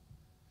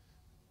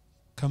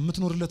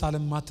ከምትኖርለት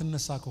ዓለም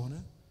ማትነሳ ከሆነ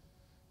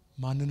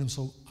ማንንም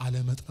ሰው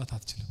አለመጥላት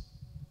አትችልም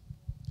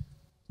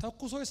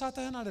ተኩሶ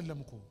የሳተህን አይደለም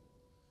እኮ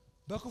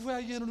በክፉ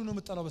ያየህን ሁሉ ነው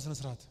የምትጠላው በስነ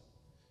ስርዓት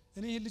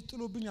እኔ ይሄ ልጅ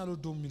ጥሎብኝ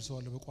አልወደውም የሚል ሰው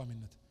አለ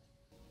በቋሚነት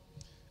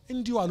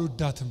እንዲሁ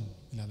አልወዳትም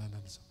ይላል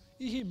አንዳንድ ሰው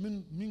ይሄ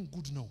ምን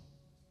ጉድ ነው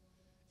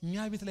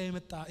እኛ ቤት ላይ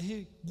የመጣ ይሄ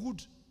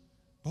ጉድ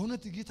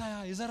በእውነት ጌታ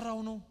የዘራው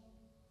ነው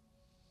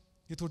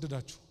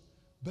የተወደዳችሁ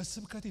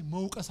በስብከቴ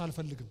መውቀስ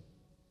አልፈልግም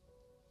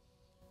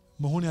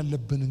መሆን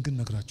ያለብንን ግን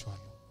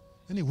ነግራችኋለሁ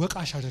እኔ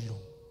ወቃሽ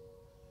አይደለሁም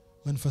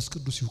መንፈስ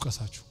ቅዱስ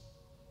ይውቀሳችሁ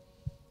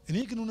እኔ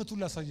ግን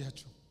እውነቱን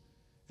ላሳያችሁ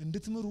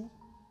እንድትምሩ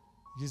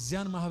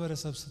የዚያን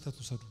ማህበረሰብ ስተቱ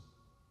ሰዱ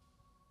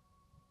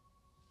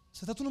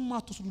ስተቱንም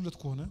ማትወስዱለት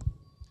ከሆነ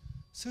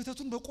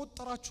ስተቱን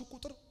በቆጠራችሁ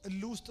ቁጥር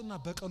እልውስጥና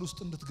በቀል ውስጥ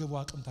እንድትገቡ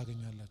አቅም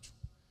ታገኛላችሁ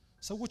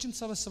ሰዎችን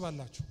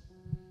ተሰበስባላችሁ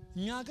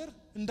እኛ ሀገር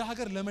እንደ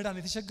ሀገር ለመዳን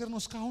የተቸገርነው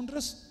እስካሁን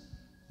ድረስ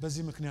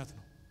በዚህ ምክንያት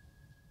ነው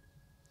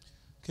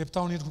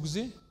ኬፕታውን ሄድኩ ጊዜ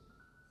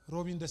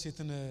ሮቢን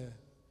ደሴትን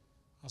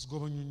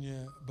አስጎበኙኝ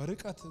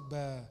በርቀት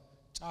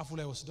በጫፉ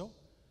ላይ ወስደው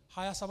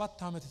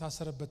 27 ዓመት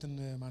የታሰረበትን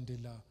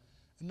ማንዴላ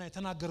እና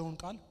የተናገረውን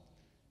ቃል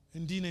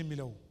እንዲህ ነው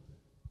የሚለው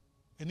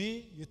እኔ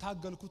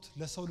የታገልኩት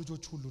ለሰው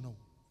ልጆች ሁሉ ነው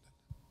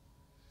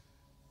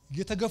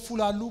የተገፉ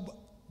ላሉ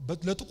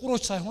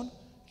ለጥቁሮች ሳይሆን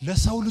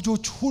ለሰው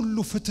ልጆች ሁሉ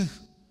ፍትህ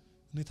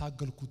እኔ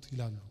ታገልኩት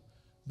ይላሉ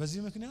በዚህ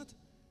ምክንያት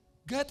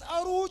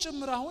ገጠሩ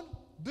ጭምር አሁን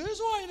ብዙ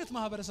አይነት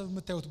ማህበረሰብ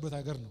የምታዩትበት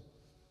ሀገር ነው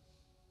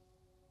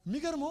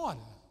የሚገርመው አለ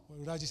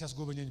ወዳጅ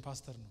ሲያስጎበኘኝ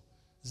ፓስተር ነው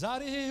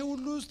ዛሬ ይሄ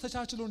ሁሉ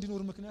ተቻችሎ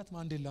እንዲኖር ምክንያት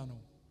ማንዴላ ነው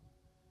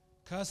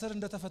ከእስር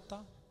እንደተፈታ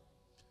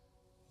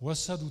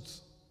ወሰዱት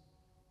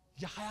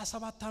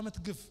የ27 ዓመት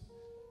ግፍ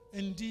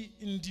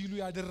እንዲሉ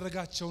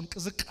ያደረጋቸውን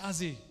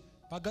ቅዝቃዜ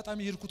በአጋጣሚ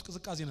የሄድኩት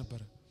ቅዝቃዜ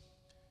ነበር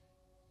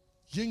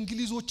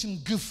የእንግሊዞችን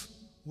ግፍ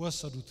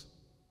ወሰዱት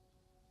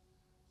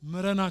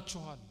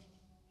ምረናችኋል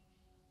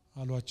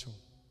አሏቸው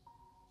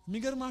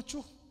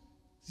የሚገርማችሁ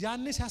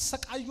ያኔ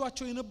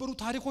ሲያሰቃዩአቸው የነበሩ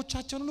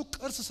ታሪኮቻቸውን ሁሉ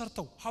ቅርስ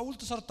ሰርተው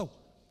ሐውልት ሰርተው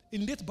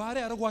እንዴት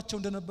ባሪያ ያረጓቸው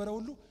እንደነበረ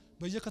ሁሉ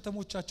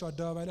በየከተሞቻቸው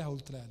አደባባይ ላይ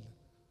ሐውልት ላይ አለ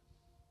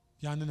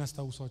ያንን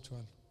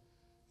ያስታውሷቸዋል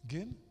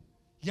ግን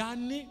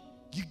ያኔ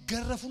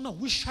ይገረፉና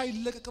ውሻ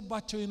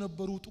ይለቀቅባቸው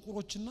የነበሩ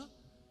ጥቁሮችና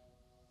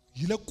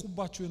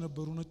ይለቁባቸው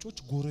የነበሩ ነጮች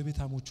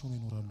ጎረቤታሞች ሆነው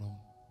ይኖራሉ አሁን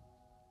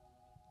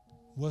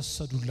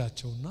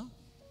ወሰዱላቸውና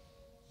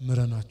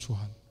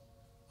ምረናችኋል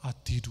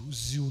አትሂዱ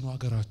እዚሁ ነው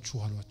አገራችሁ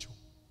አሏቸው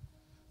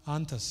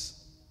አንተስ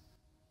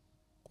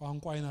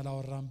ቋንቋዬን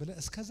አላወራም ብለ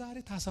እስከ ዛሬ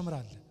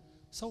ታሰምራለህ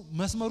ሰው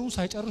መስመሩን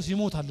ሳይጨርስ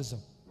ይሞታል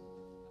እዛው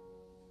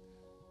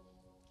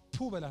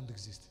ቱ በላንድ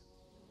ጊዜ እስቲ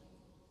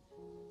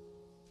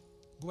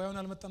ጉባኤውን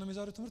አልመጣንም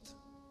የዛሬው ትምህርት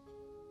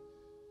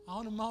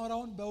አሁን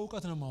ማወራውን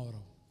በእውቀት ነው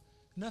ማወራው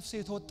ነፍሴ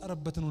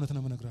የተወጠረበትን እውነት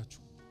ነው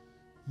መነግራችሁ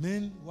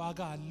ምን ዋጋ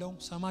አለው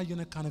ሰማይ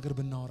የነካ ነገር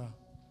ብናወራ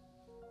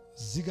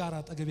እዚህ ጋር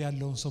አጠገብ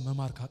ያለውን ሰው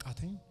መማር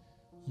ካቃተኝ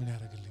ምን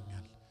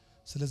ያደርግልኛል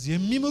ስለዚህ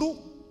የሚምሩ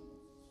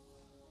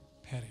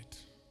ፔሬድ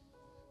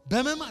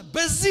በመማር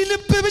በዚህ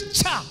ልብ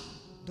ብቻ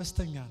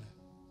ደስተኛ ነህ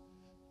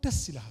ደስ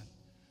ይልሃል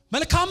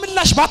መልካም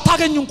ምላሽ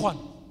ባታገኝ እንኳን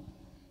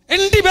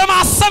እንዲህ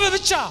በማሰብ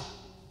ብቻ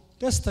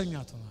ደስተኛ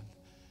ትሆናለህ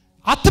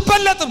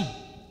አትበለጥም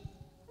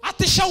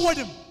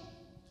አትሸወድም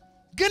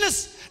ግንስ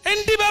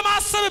እንዲህ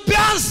በማሰብ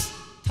ቢያንስ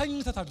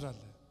ተኝተህ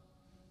ታድራለህ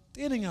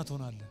ጤነኛ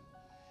ትሆናለህ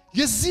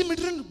የዚህ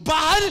ምድርን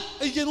ባህል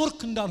እየኖርክ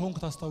እንዳልሆንክ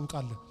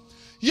ታስታውቃለህ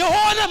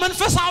የሆነ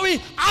መንፈሳዊ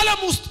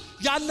ዓለም ውስጥ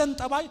ያለን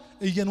ጠባይ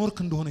እየኖርክ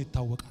እንደሆነ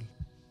ይታወቃል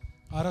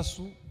አረሱ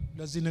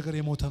ለዚህ ነገር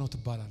የሞተ ነው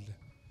ትባላለህ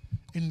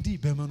እንዲህ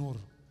በመኖር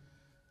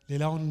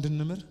ሌላውን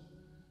እንድንምር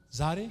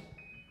ዛሬ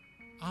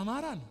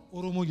አማራን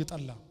ኦሮሞ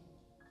እየጠላ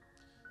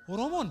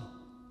ኦሮሞን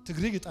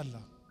ትግሬ እየጠላ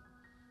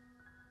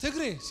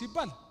ትግሬ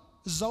ሲባል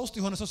እዛ ውስጥ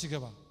የሆነ ሰው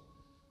ሲገባ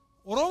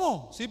ኦሮሞ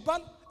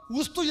ሲባል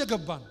ውስጡ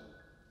እየገባን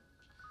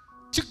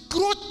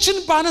ችግሮችን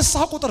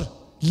ባነሳ ቁጥር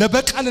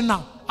ለበቀልና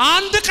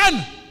አንድ ቀን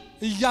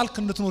እያልክ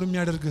እንድትኖር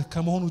የሚያደርግህ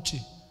ከመሆን ውጪ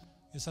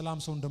የሰላም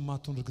ሰው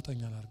እንደማትሆን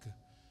እርግጠኛ አድርገህ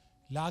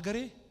ለአገሬ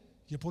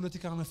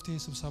የፖለቲካ መፍትሄ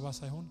ስብሰባ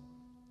ሳይሆን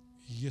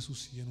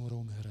ኢየሱስ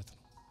የኖረው ምህረት ነው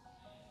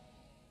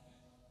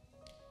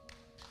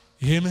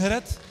ይሄ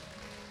ምህረት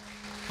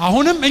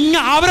አሁንም እኛ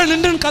አብረን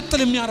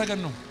እንድንቀጥል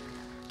የሚያደርገን ነው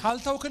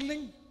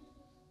ካልተውክልኝ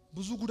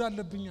ብዙ ጉድ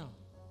አለብኛ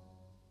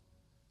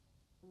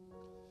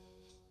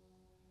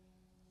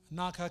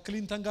እና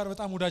ከክሊንተን ጋር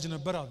በጣም ወዳጅ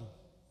ነበር አሉ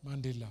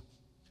ማንዴላ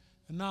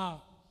እና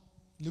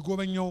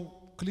ሊጎበኘው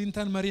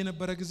ክሊንተን መሪ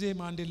የነበረ ጊዜ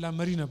ማንዴላ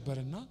መሪ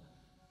ነበርና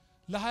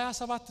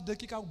ለ27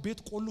 ደቂቃ ቤት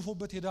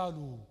ቆልፎበት ሄዳሉ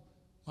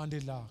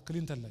ማንዴላ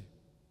ክሊንተን ላይ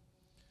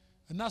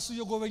እና እሱ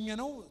የጎበኘ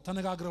ነው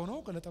ተነጋግረው ነው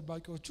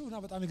ለጠባቂዎቹ እና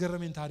በጣም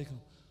የገረመኝ ታሪክ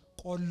ነው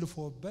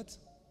ቆልፎበት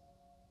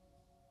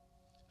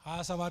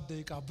 27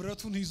 ደቂቃ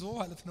ብረቱን ይዞ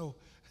ማለት ነው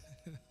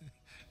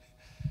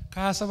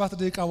ከ27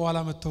 ደቂቃ በኋላ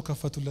መጥተው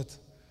ከፈቱለት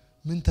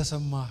ምን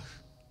ተሰማህ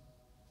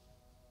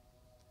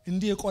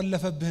እንዲህ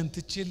የቆለፈብህን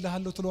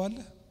ትቼልሃለሁ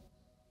ትለዋለህ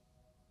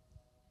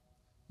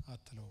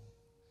አትለው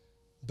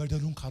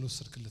በደሉን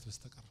ካልወሰድክለት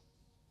በስተቀር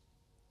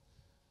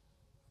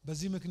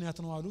በዚህ ምክንያት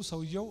ነው አሉ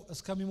ሰውየው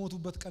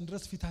እስከሚሞቱበት ቀን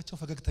ድረስ ፊታቸው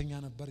ፈገግተኛ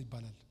ነበር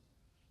ይባላል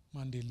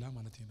ማንዴላ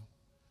ማለት ነው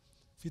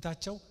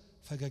ፊታቸው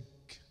ፈገግ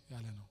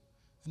ያለ ነው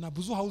እና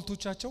ብዙ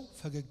ሐውልቶቻቸው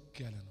ፈገግ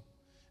ያለ ነው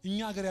እኛ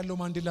ሀገር ያለው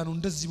ማንዴላ ነው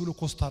እንደዚህ ብሎ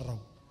ኮስታራው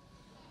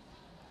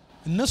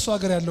እነሱ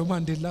ሀገር ያለው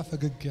ማንዴላ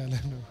ፈገግ ያለ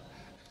ነው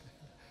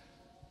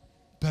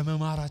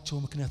በመማራቸው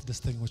ምክንያት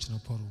ደስተኞች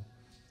ነበሩ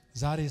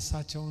ዛሬ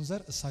እሳቸውን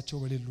ዘር እሳቸው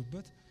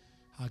በሌሉበት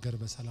ሀገር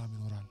በሰላም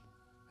ይኖራል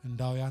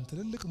እንዳውያን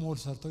ትልልቅ ሞል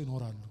ሰርተው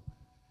ይኖራሉ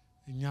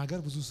እኛ ሀገር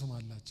ብዙ ስም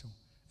አላቸው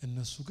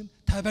እነሱ ግን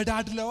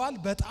ተበዳድለዋል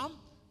በጣም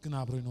ግን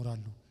አብረው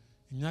ይኖራሉ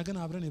እኛ ግን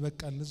አብረን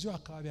የበቃልን እዚሁ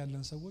አካባቢ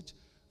ያለን ሰዎች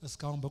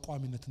እስካሁን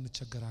በቋሚነት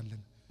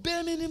እንቸገራለን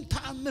በምንም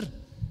ተአምር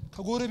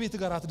ከጎረቤት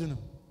ጋር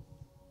አትድንም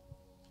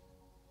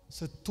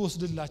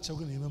ስትወስድላቸው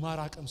ግን የመማር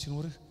አቅም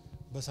ሲኖርህ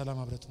በሰላም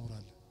አብረህ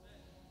ትኖራለህ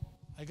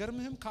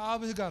አይገርምህም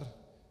ከአብህ ጋር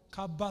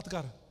ከአባት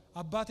ጋር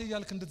አባቴ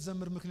ያልክ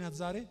እንድትዘምር ምክንያት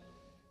ዛሬ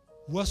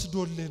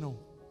ወስዶልህ ነው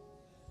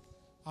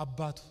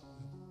አባቱ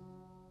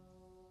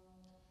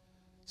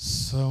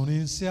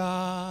ሰውኔን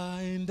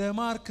ሲያይ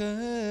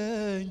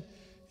እንደማርከኝ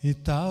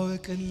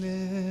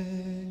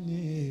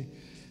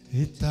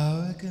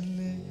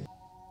ይታወቅልኝ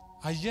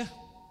አየህ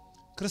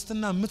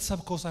ክርስትና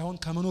የምትሰብከው ሳይሆን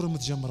ከመኖር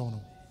የምትጀምረው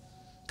ነው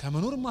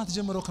ከመኖር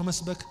የማትጀምረው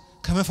ከመስበክ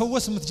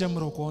ከመፈወስ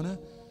የምትጀምረው ከሆነ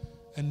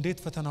እንዴት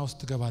ፈተና ውስጥ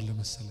ትገባለህ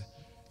መሰለ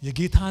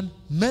የጌታን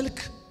መልክ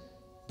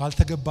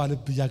ባልተገባ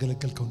ልብ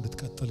ያገለገልከው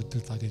እንድትቀጥል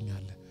እድል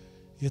ታገኛለህ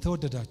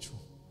የተወደዳችሁ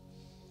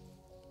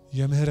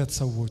የምህረት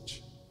ሰዎች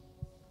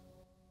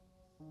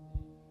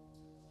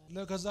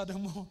ለከዛ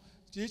ደግሞ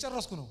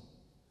የጨረስኩ ነው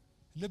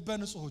ልበ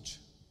ንጹሆች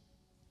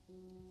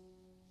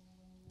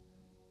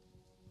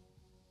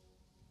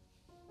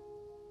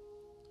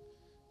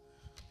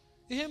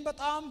ይሄን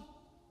በጣም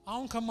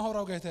አሁን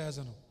ከማውራው ጋር የተያያዘ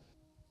ነው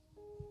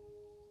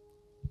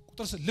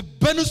ቁጥርስ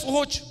ልበ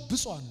ንጹሆች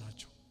ብፁዓን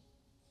ናቸው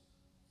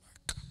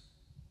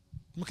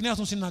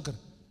ምክንያቱም ሲናገር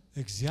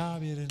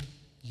እግዚአብሔርን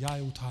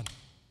ያዩታል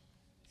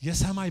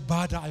የሰማይ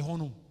ባዳ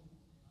አይሆኑም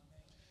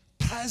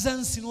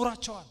ፕሬዘንስ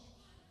ይኖራቸዋል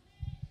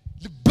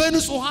ልበ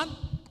ንጹሃን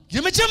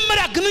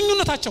የመጀመሪያ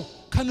ግንኙነታቸው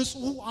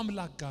ከንጹህ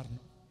አምላክ ጋር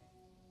ነው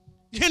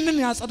ይሄንን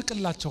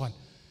ያጸድቅላቸዋል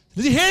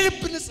ስለዚህ ይሄ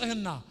ልብ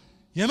ንጽህና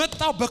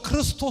የመጣው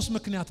በክርስቶስ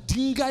ምክንያት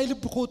ድንጋይ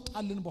ልብ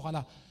ከወጣልን በኋላ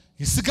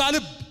የሥጋ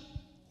ልብ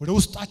ወደ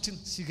ውስጣችን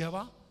ሲገባ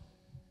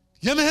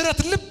የምህረት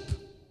ልብ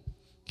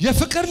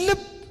የፍቅር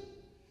ልብ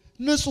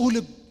ንጹህ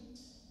ልብ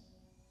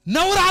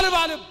ነውር አልባ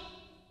ልብ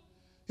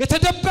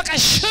የተደበቀ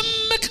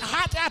ሽምቅ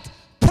ኃጢአት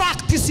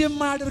ፕራክቲስ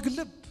የማያደርግ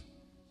ልብ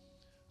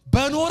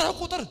በኖረ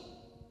ቁጥር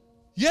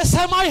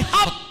የሰማይ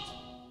ሀብት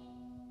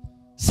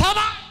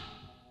ሰማይ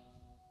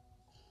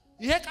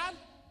ይሄ ቃል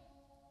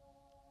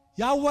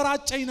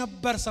ያወራጨኝ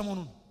ነበር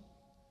ሰሞኑን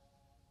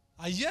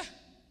አየህ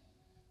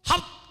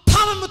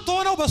ሀብታም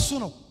የምትሆነው በሱ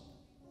ነው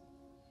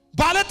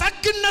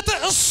ባለጠግነት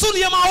እሱን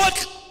የማወቅ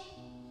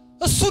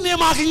እሱን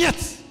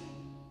የማግኘት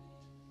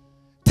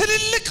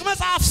ትልልቅ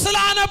መጽሐፍ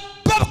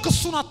ስላነበብክ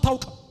እሱን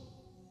አታውቅም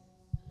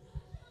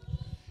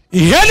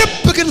ይሄ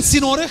ልብ ግን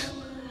ሲኖርህ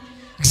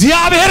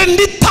እግዚአብሔር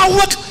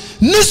እንዲታወቅ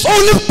ንጹህ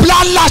ልብ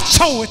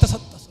ላላቸው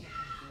የተሰጠ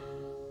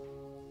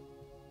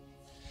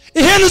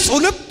ይሄ ንጹህ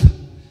ልብ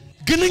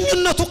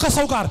ግንኙነቱ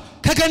ከሰው ጋር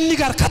ከገኒ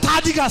ጋር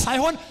ከታዲ ጋር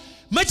ሳይሆን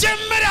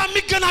መጀመሪያ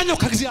የሚገናኘው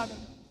ከእግዚአብሔር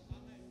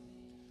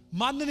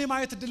ማንን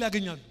የማየት እድል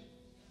ያገኛሉ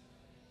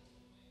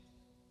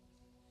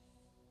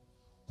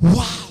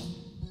ዋው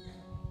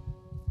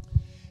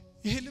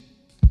ይሄ ልብ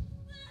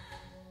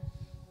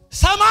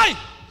ሰማይ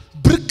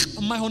ብርቅ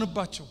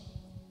የማይሆንባቸው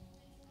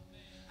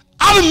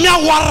አብ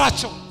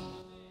የሚያዋራቸው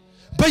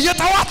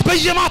በየጠዋት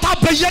በየማታ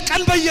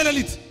በየቀን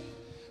በየሌሊት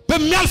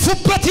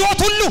በሚያልፉበት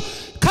ህይወት ሁሉ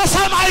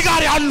ከሰማይ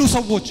ጋር ያሉ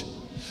ሰዎች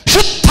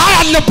ሽታ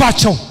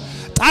ያለባቸው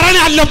ጠረን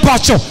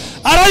ያለባቸው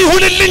አረ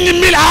ይሁንልኝ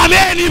የሚል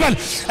አሜን ይበል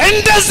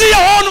እንደዚህ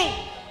የሆኑ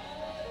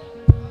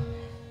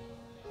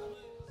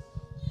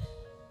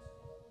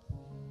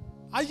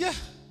አየህ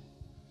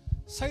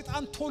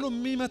ሰይጣን ቶሎ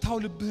የሚመታው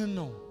ልብህን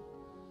ነው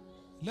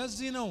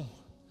ለዚህ ነው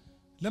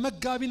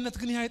ለመጋቢነት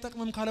ግን ይሄ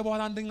አይጠቅምም ካለ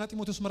በኋላ አንደኛ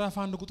ጢሞቴዎስ ምዕራፍ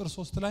 1 ቁጥር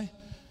 3 ላይ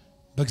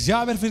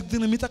በእግዚአብሔር ፊት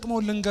ግን የሚጠቅመው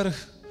ልንገርህ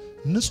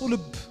ንጹህ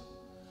ልብ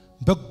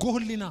በጎ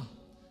ህሊና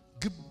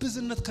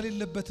ግብዝነት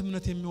ከሌለበት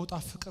እምነት የሚወጣ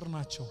ፍቅር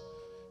ናቸው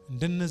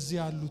እንደነዚህ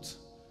ያሉት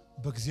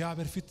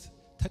በእግዚአብሔር ፊት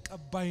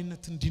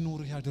ተቀባይነት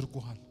እንዲኖር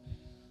ያደርጉሃል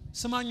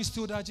ስማኝ እስቲ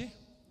ወዳጄ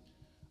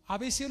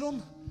አቤሴሎም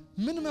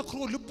ምን መክሮ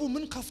ልቡ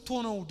ምን ከፍቶ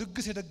ነው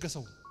ድግስ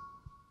የደገሰው?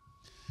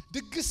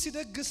 ድግስ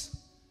ሲደግስ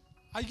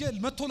አየል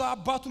መጥቶ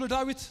ለአባቱ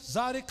ለዳዊት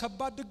ዛሬ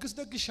ከባድ ድግስ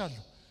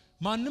ደግሻለሁ፣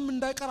 ማንንም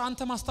እንዳይቀር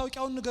አንተ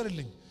ማስታወቂያውን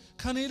ንገርልኝ፣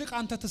 ከኔ ይልቅ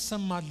አንተ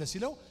ትሰማለህ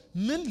ሲለው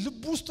ምን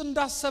ልቡ ውስጥ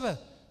እንዳሰበ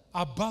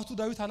አባቱ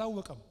ዳዊት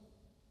አላወቀም።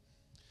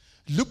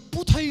 ልቡ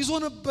ተይዞ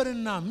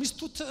ነበርና ሚስቱ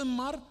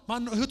ትዕማር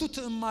ማነው እህቱ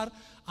ትዕማር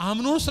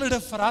አምኖን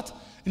ስለደፈራት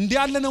እንዲህ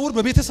ያለ ነውር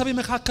በቤተሰብ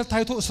መካከል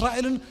ታይቶ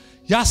እስራኤልን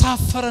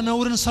ያሳፈረ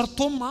ነውርን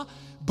ሰርቶማ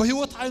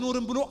በህይወት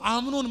አይኖርም ብሎ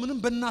አምኖን ምንም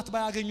በእናት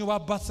ባያገኘው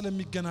በአባት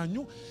ስለሚገናኙ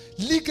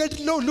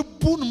ሊገድለው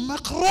ልቡን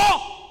መክሮ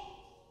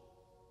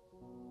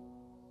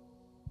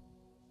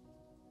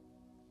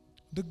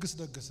ድግስ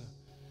ደገሰ።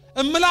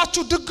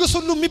 እምላችሁ ድግስ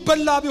ሁሉ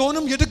የሚበላ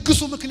ቢሆንም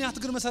የድግሱ ምክንያት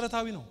ግን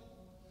መሰረታዊ ነው።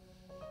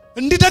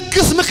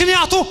 እንዲደግስ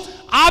ምክንያቱ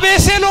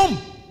አቤሴሎም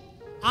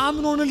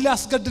አምኖንን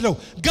ሊያስገድለው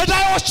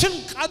ገዳዮችን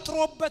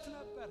ቀጥሮበት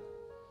ነበር።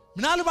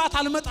 ምናልባት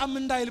አልመጣም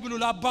እንዳይል ብሎ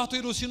ለአባቱ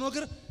ሄዶ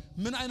ሲኖግር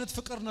ምን አይነት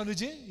ፍቅር ነው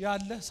ልጄ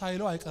ያለ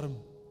ሳይለው አይቀርም።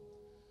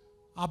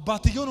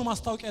 አባትየው ነው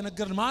ማስታወቂያ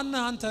ነገርን ማን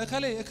አንተ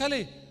እከሌ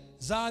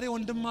ዛሬ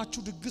ወንድማችሁ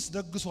ድግስ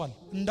ደግሷል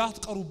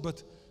እንዳትቀሩበት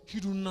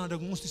ሂዱና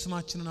ደግሞ እስቲ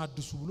ስማችንን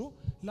አድሱ ብሎ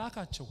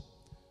ላካቸው።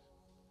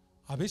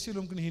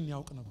 አቤሴሎም ግን ይሄን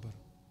ያውቅ ነበር።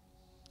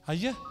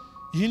 አየህ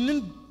ይሄንን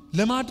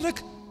ለማድረግ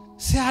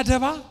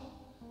ሲያደባ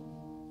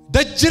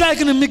ደጅ ላይ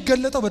ግን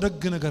የሚገለጠው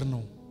በደግ ነገር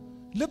ነው።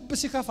 ልብ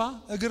ሲከፋ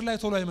እግር ላይ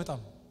ቶሎ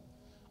አይመጣም።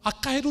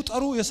 አካሄዱ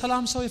ጠሩ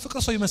የሰላም ሰው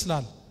የፍቅር ሰው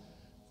ይመስላል፣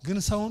 ግን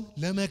ሰውን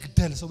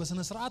ለመግደል ሰው በስነ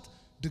ስርዓት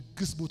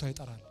ድግስ ቦታ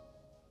ይጠራል።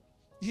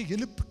 ይሄ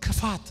የልብ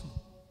ክፋት ነው።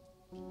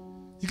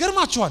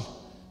 ይገርማችኋል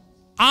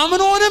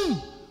አምኖንም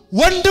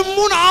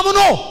ወንድሙን አምኖ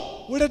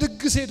ወደ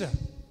ድግስ ሄደ።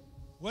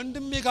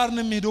 ወንድሜ ጋር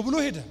ነው የሚሄደው ብሎ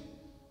ሄደ።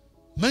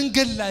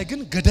 መንገድ ላይ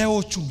ግን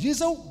ገዳዮቹም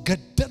ይዘው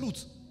ገደሉት።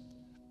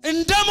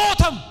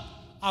 እንደሞተም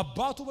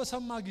አባቱ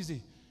በሰማ ጊዜ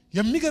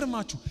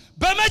የሚገርማችሁ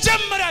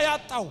በመጀመሪያ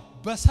ያጣው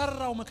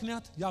በሰራው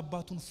ምክንያት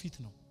የአባቱን ፊት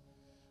ነው።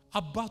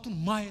 አባቱን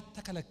ማየት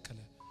ተከለከለ።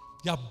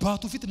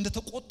 የአባቱ ፊት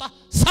እንደተቆጣ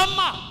ሰማ።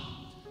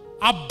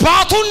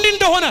 አባቱ እንዲህ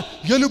እንደሆነ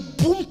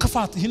የልቡም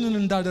ክፋት ይህንን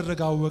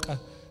እንዳደረገ አወቀ።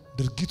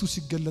 ድርጊቱ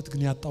ሲገለጥ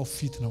ግን ያጣው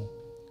ፊት ነው።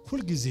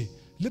 ሁሉ ጊዜ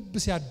ልብ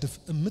ሲያድፍ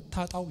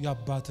የምታጣው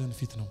የአባትህን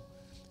ፊት ነው።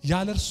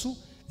 ያለርሱ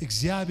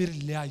እግዚአብሔር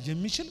ሊያይ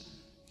የሚችል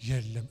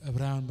የለም።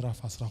 ዕብራውያን ምዕራፍ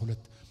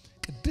 12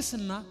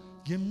 ቅድስና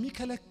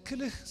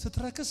የሚከለክልህ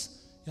ስትረክስ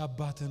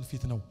የአባትህን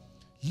ፊት ነው።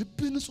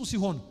 ልብህ ንጹህ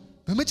ሲሆን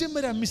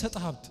በመጀመሪያ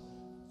የሚሰጥህ ሀብት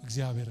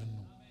እግዚአብሔርን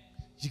ነው።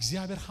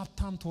 የእግዚአብሔር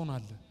ሀብታም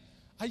ትሆናለህ።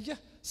 አየህ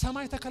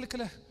ሰማይ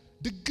ተከልክለህ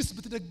ድግስ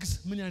ብትደግስ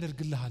ምን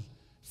ያደርግልሃል?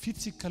 ፊት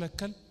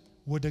ሲከለከል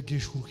ወደ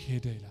ጌሹር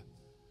ሄደ ይላል።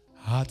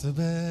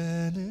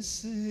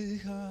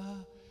 አጥበንስሃ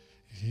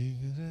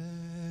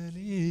ይግረል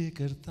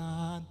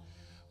ይቅርታን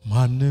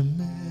ማንም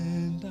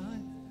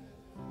እንዳይ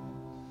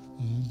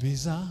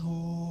ቤዛ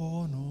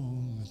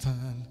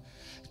ሆኖታል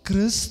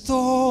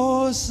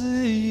ክርስቶስ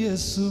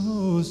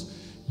ኢየሱስ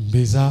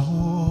ቤዛ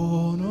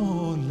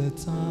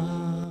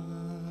ሆኖለታል።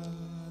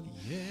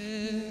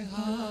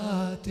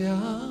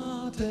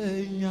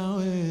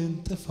 የኃጢአተኛውን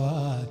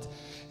ጥፋት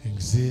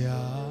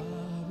እግዚአብሔር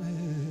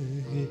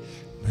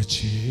መቼ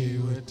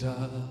ወዳ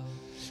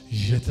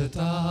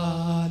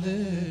የተጣለ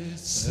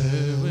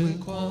ሰው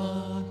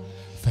እንኳን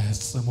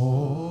ፈጽሞ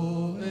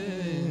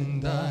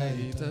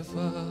እንዳይጠፋ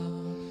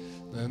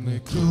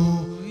በምክሩ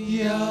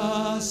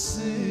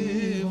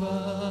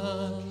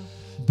ያስባል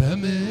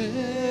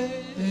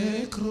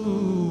በምክሩ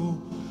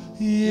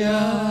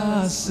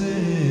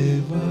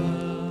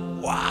ያስባል።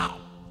 ዋው!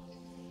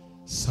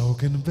 ሰው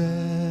ግን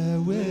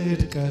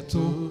በውድቀቱ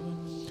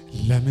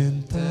ለምን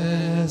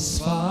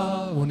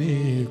ተስፋውን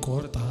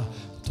ይቆርጣ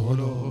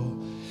ቶሎ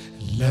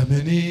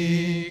ለምን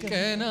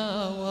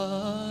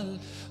ይቀናዋል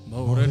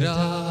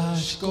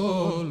መውረዳሽ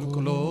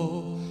ቆልቁሎ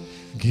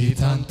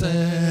ጌታን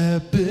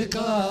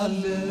ጠብቃለሁ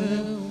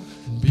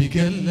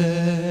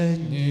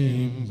ቢገለኝም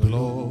ብሎ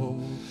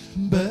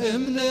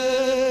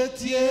በእምነት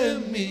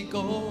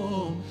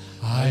የሚቆም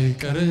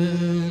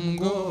አይቀርም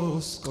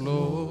ጎስቁሎ።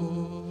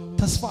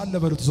 ተስፋ አለ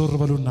በሉት። ዞር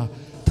በሉና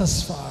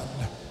ተስፋ አለ።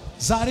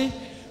 ዛሬ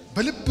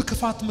በልብ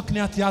ክፋት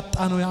ምክንያት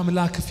ያጣነው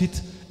የአምላክ ፊት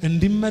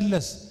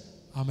እንዲመለስ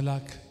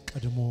አምላክ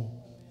ቀድሞ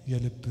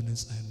የልብ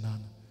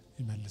ንጽህናን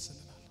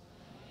ይመልስልናል።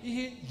 ይሄ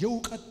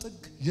የእውቀት ጥግ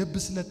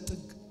የብስለት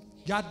ጥግ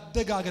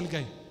ያደገ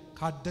አገልጋይ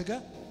ካደገ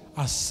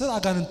 10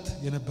 አጋንንት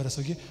የነበረ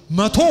ሰውዬ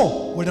 100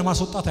 ወደ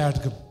ማስወጣት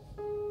አያድግም።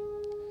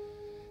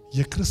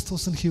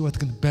 የክርስቶስን ሕይወት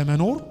ግን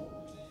በመኖር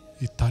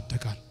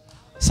ይታደጋል።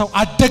 ሰው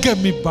አደገ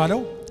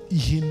የሚባለው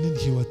ይህንን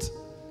ሕይወት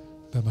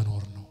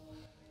በመኖር ነው።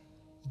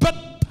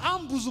 በጣም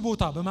ብዙ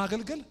ቦታ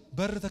በማገልገል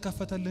በር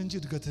ተከፈተልህ እንጂ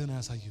እድገትህን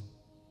አያሳይም።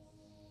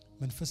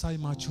 መንፈሳዊ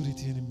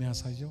ማቹሪቲን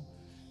የሚያሳየው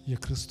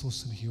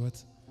የክርስቶስን ሕይወት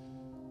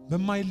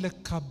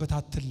በማይለካበት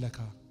አትለካ።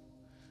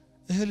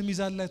 እህል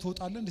ሚዛን ላይ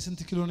ተወጣለህ እንደ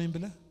ስንት ኪሎ ነኝ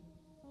ብለህ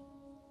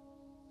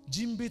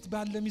ጂም ቤት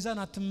ባለ ሚዛን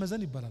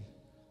አትመዘን ይባላል።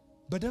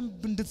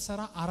 በደንብ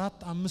እንድትሰራ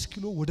 4-5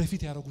 ኪሎ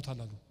ወደፊት ያረጉታል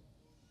አሉ።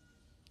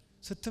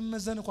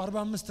 ስትመዘን እኮ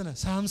 45 ነህ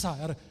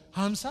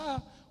 50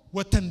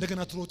 ወተን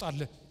እንደገና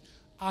ትሮጣለህ።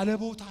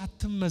 አለቦታ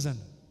አትመዘን።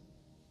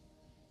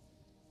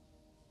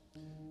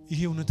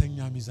 ይሄ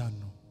እውነተኛ ሚዛን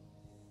ነው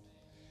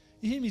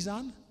ይሄ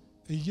ሚዛን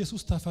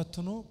ኢየሱስ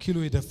ተፈትኖ ኪሎ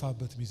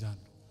የደፋበት ሚዛን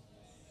ነው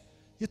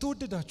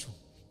የተወደዳችሁ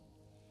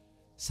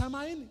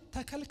ሰማይን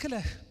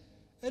ተከልክለህ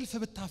እልፍ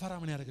ብታፈራ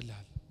ምን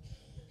ያደርግልሃል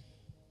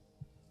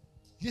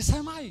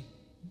የሰማይ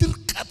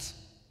ድርቀት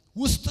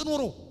ውስጥ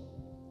ኖሮ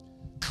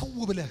ከው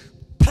ብለህ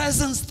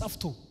ፕሬዘንስ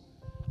ጠፍቶ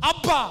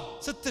አባ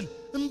ስትል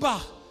እንባ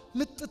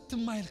ምጥጥ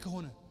ማይል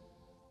ከሆነ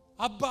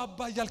አባ አባ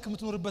እያልክ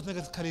የምትኖርበት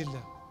ነገር ከሌለ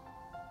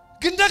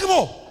ግን ደግሞ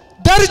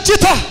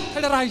ደርጅተህ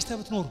ተደራጅተህ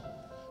ብትኖር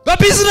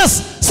በቢዝነስ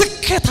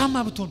ስኬታማ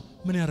ብትሆን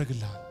ምን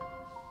ያደርግልሃል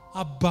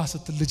አባ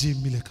ስትል ልጅ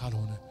የሚልህ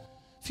ካልሆነ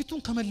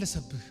ፊቱን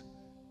ከመለሰብህ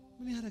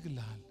ምን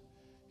ያደርግልሃል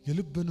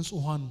የልብ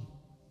ንጹሃን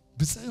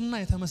ብጽዕና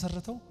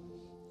የተመሰረተው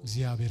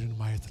እግዚአብሔርን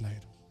ማየት ላይ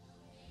ነው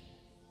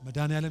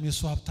መዳን ያለም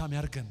የሱ ሀብታም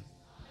ያርገን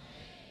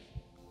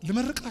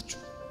ልመርቃችሁ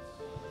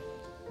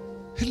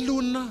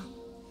ህልውና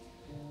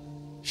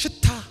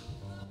ሽታ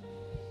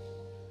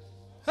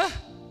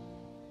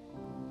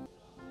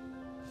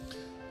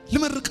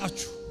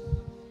ልመርቃችሁ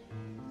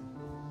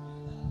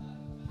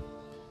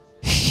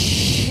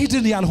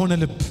ሂድን ያልሆነ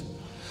ልብ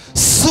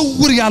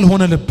ስውር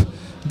ያልሆነ ልብ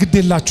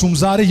ግዴላችሁም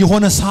ዛሬ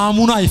የሆነ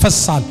ሳሙና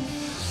ይፈሳል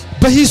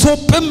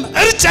በሂሶጵም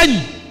እርጨኝ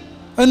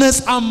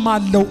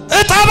እነጻማለሁ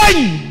እጠበኝ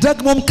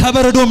ደግሞም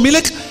ከበረዶ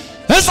ሚልቅ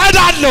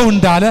እጸዳለሁ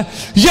እንዳለ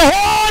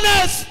የሆነ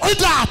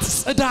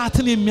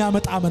ጽዳትን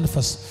የሚያመጣ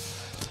መንፈስ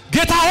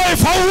ጌታ ሆይ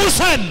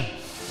ፈውሰን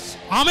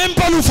አሜን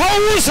በሉ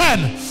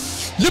ፈውሰን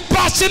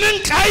ልባችንን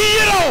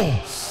ቀይረው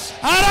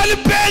አረ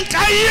ልቤን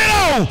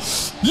ቀይረው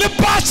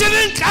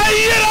ልባችንን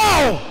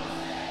ቀይረው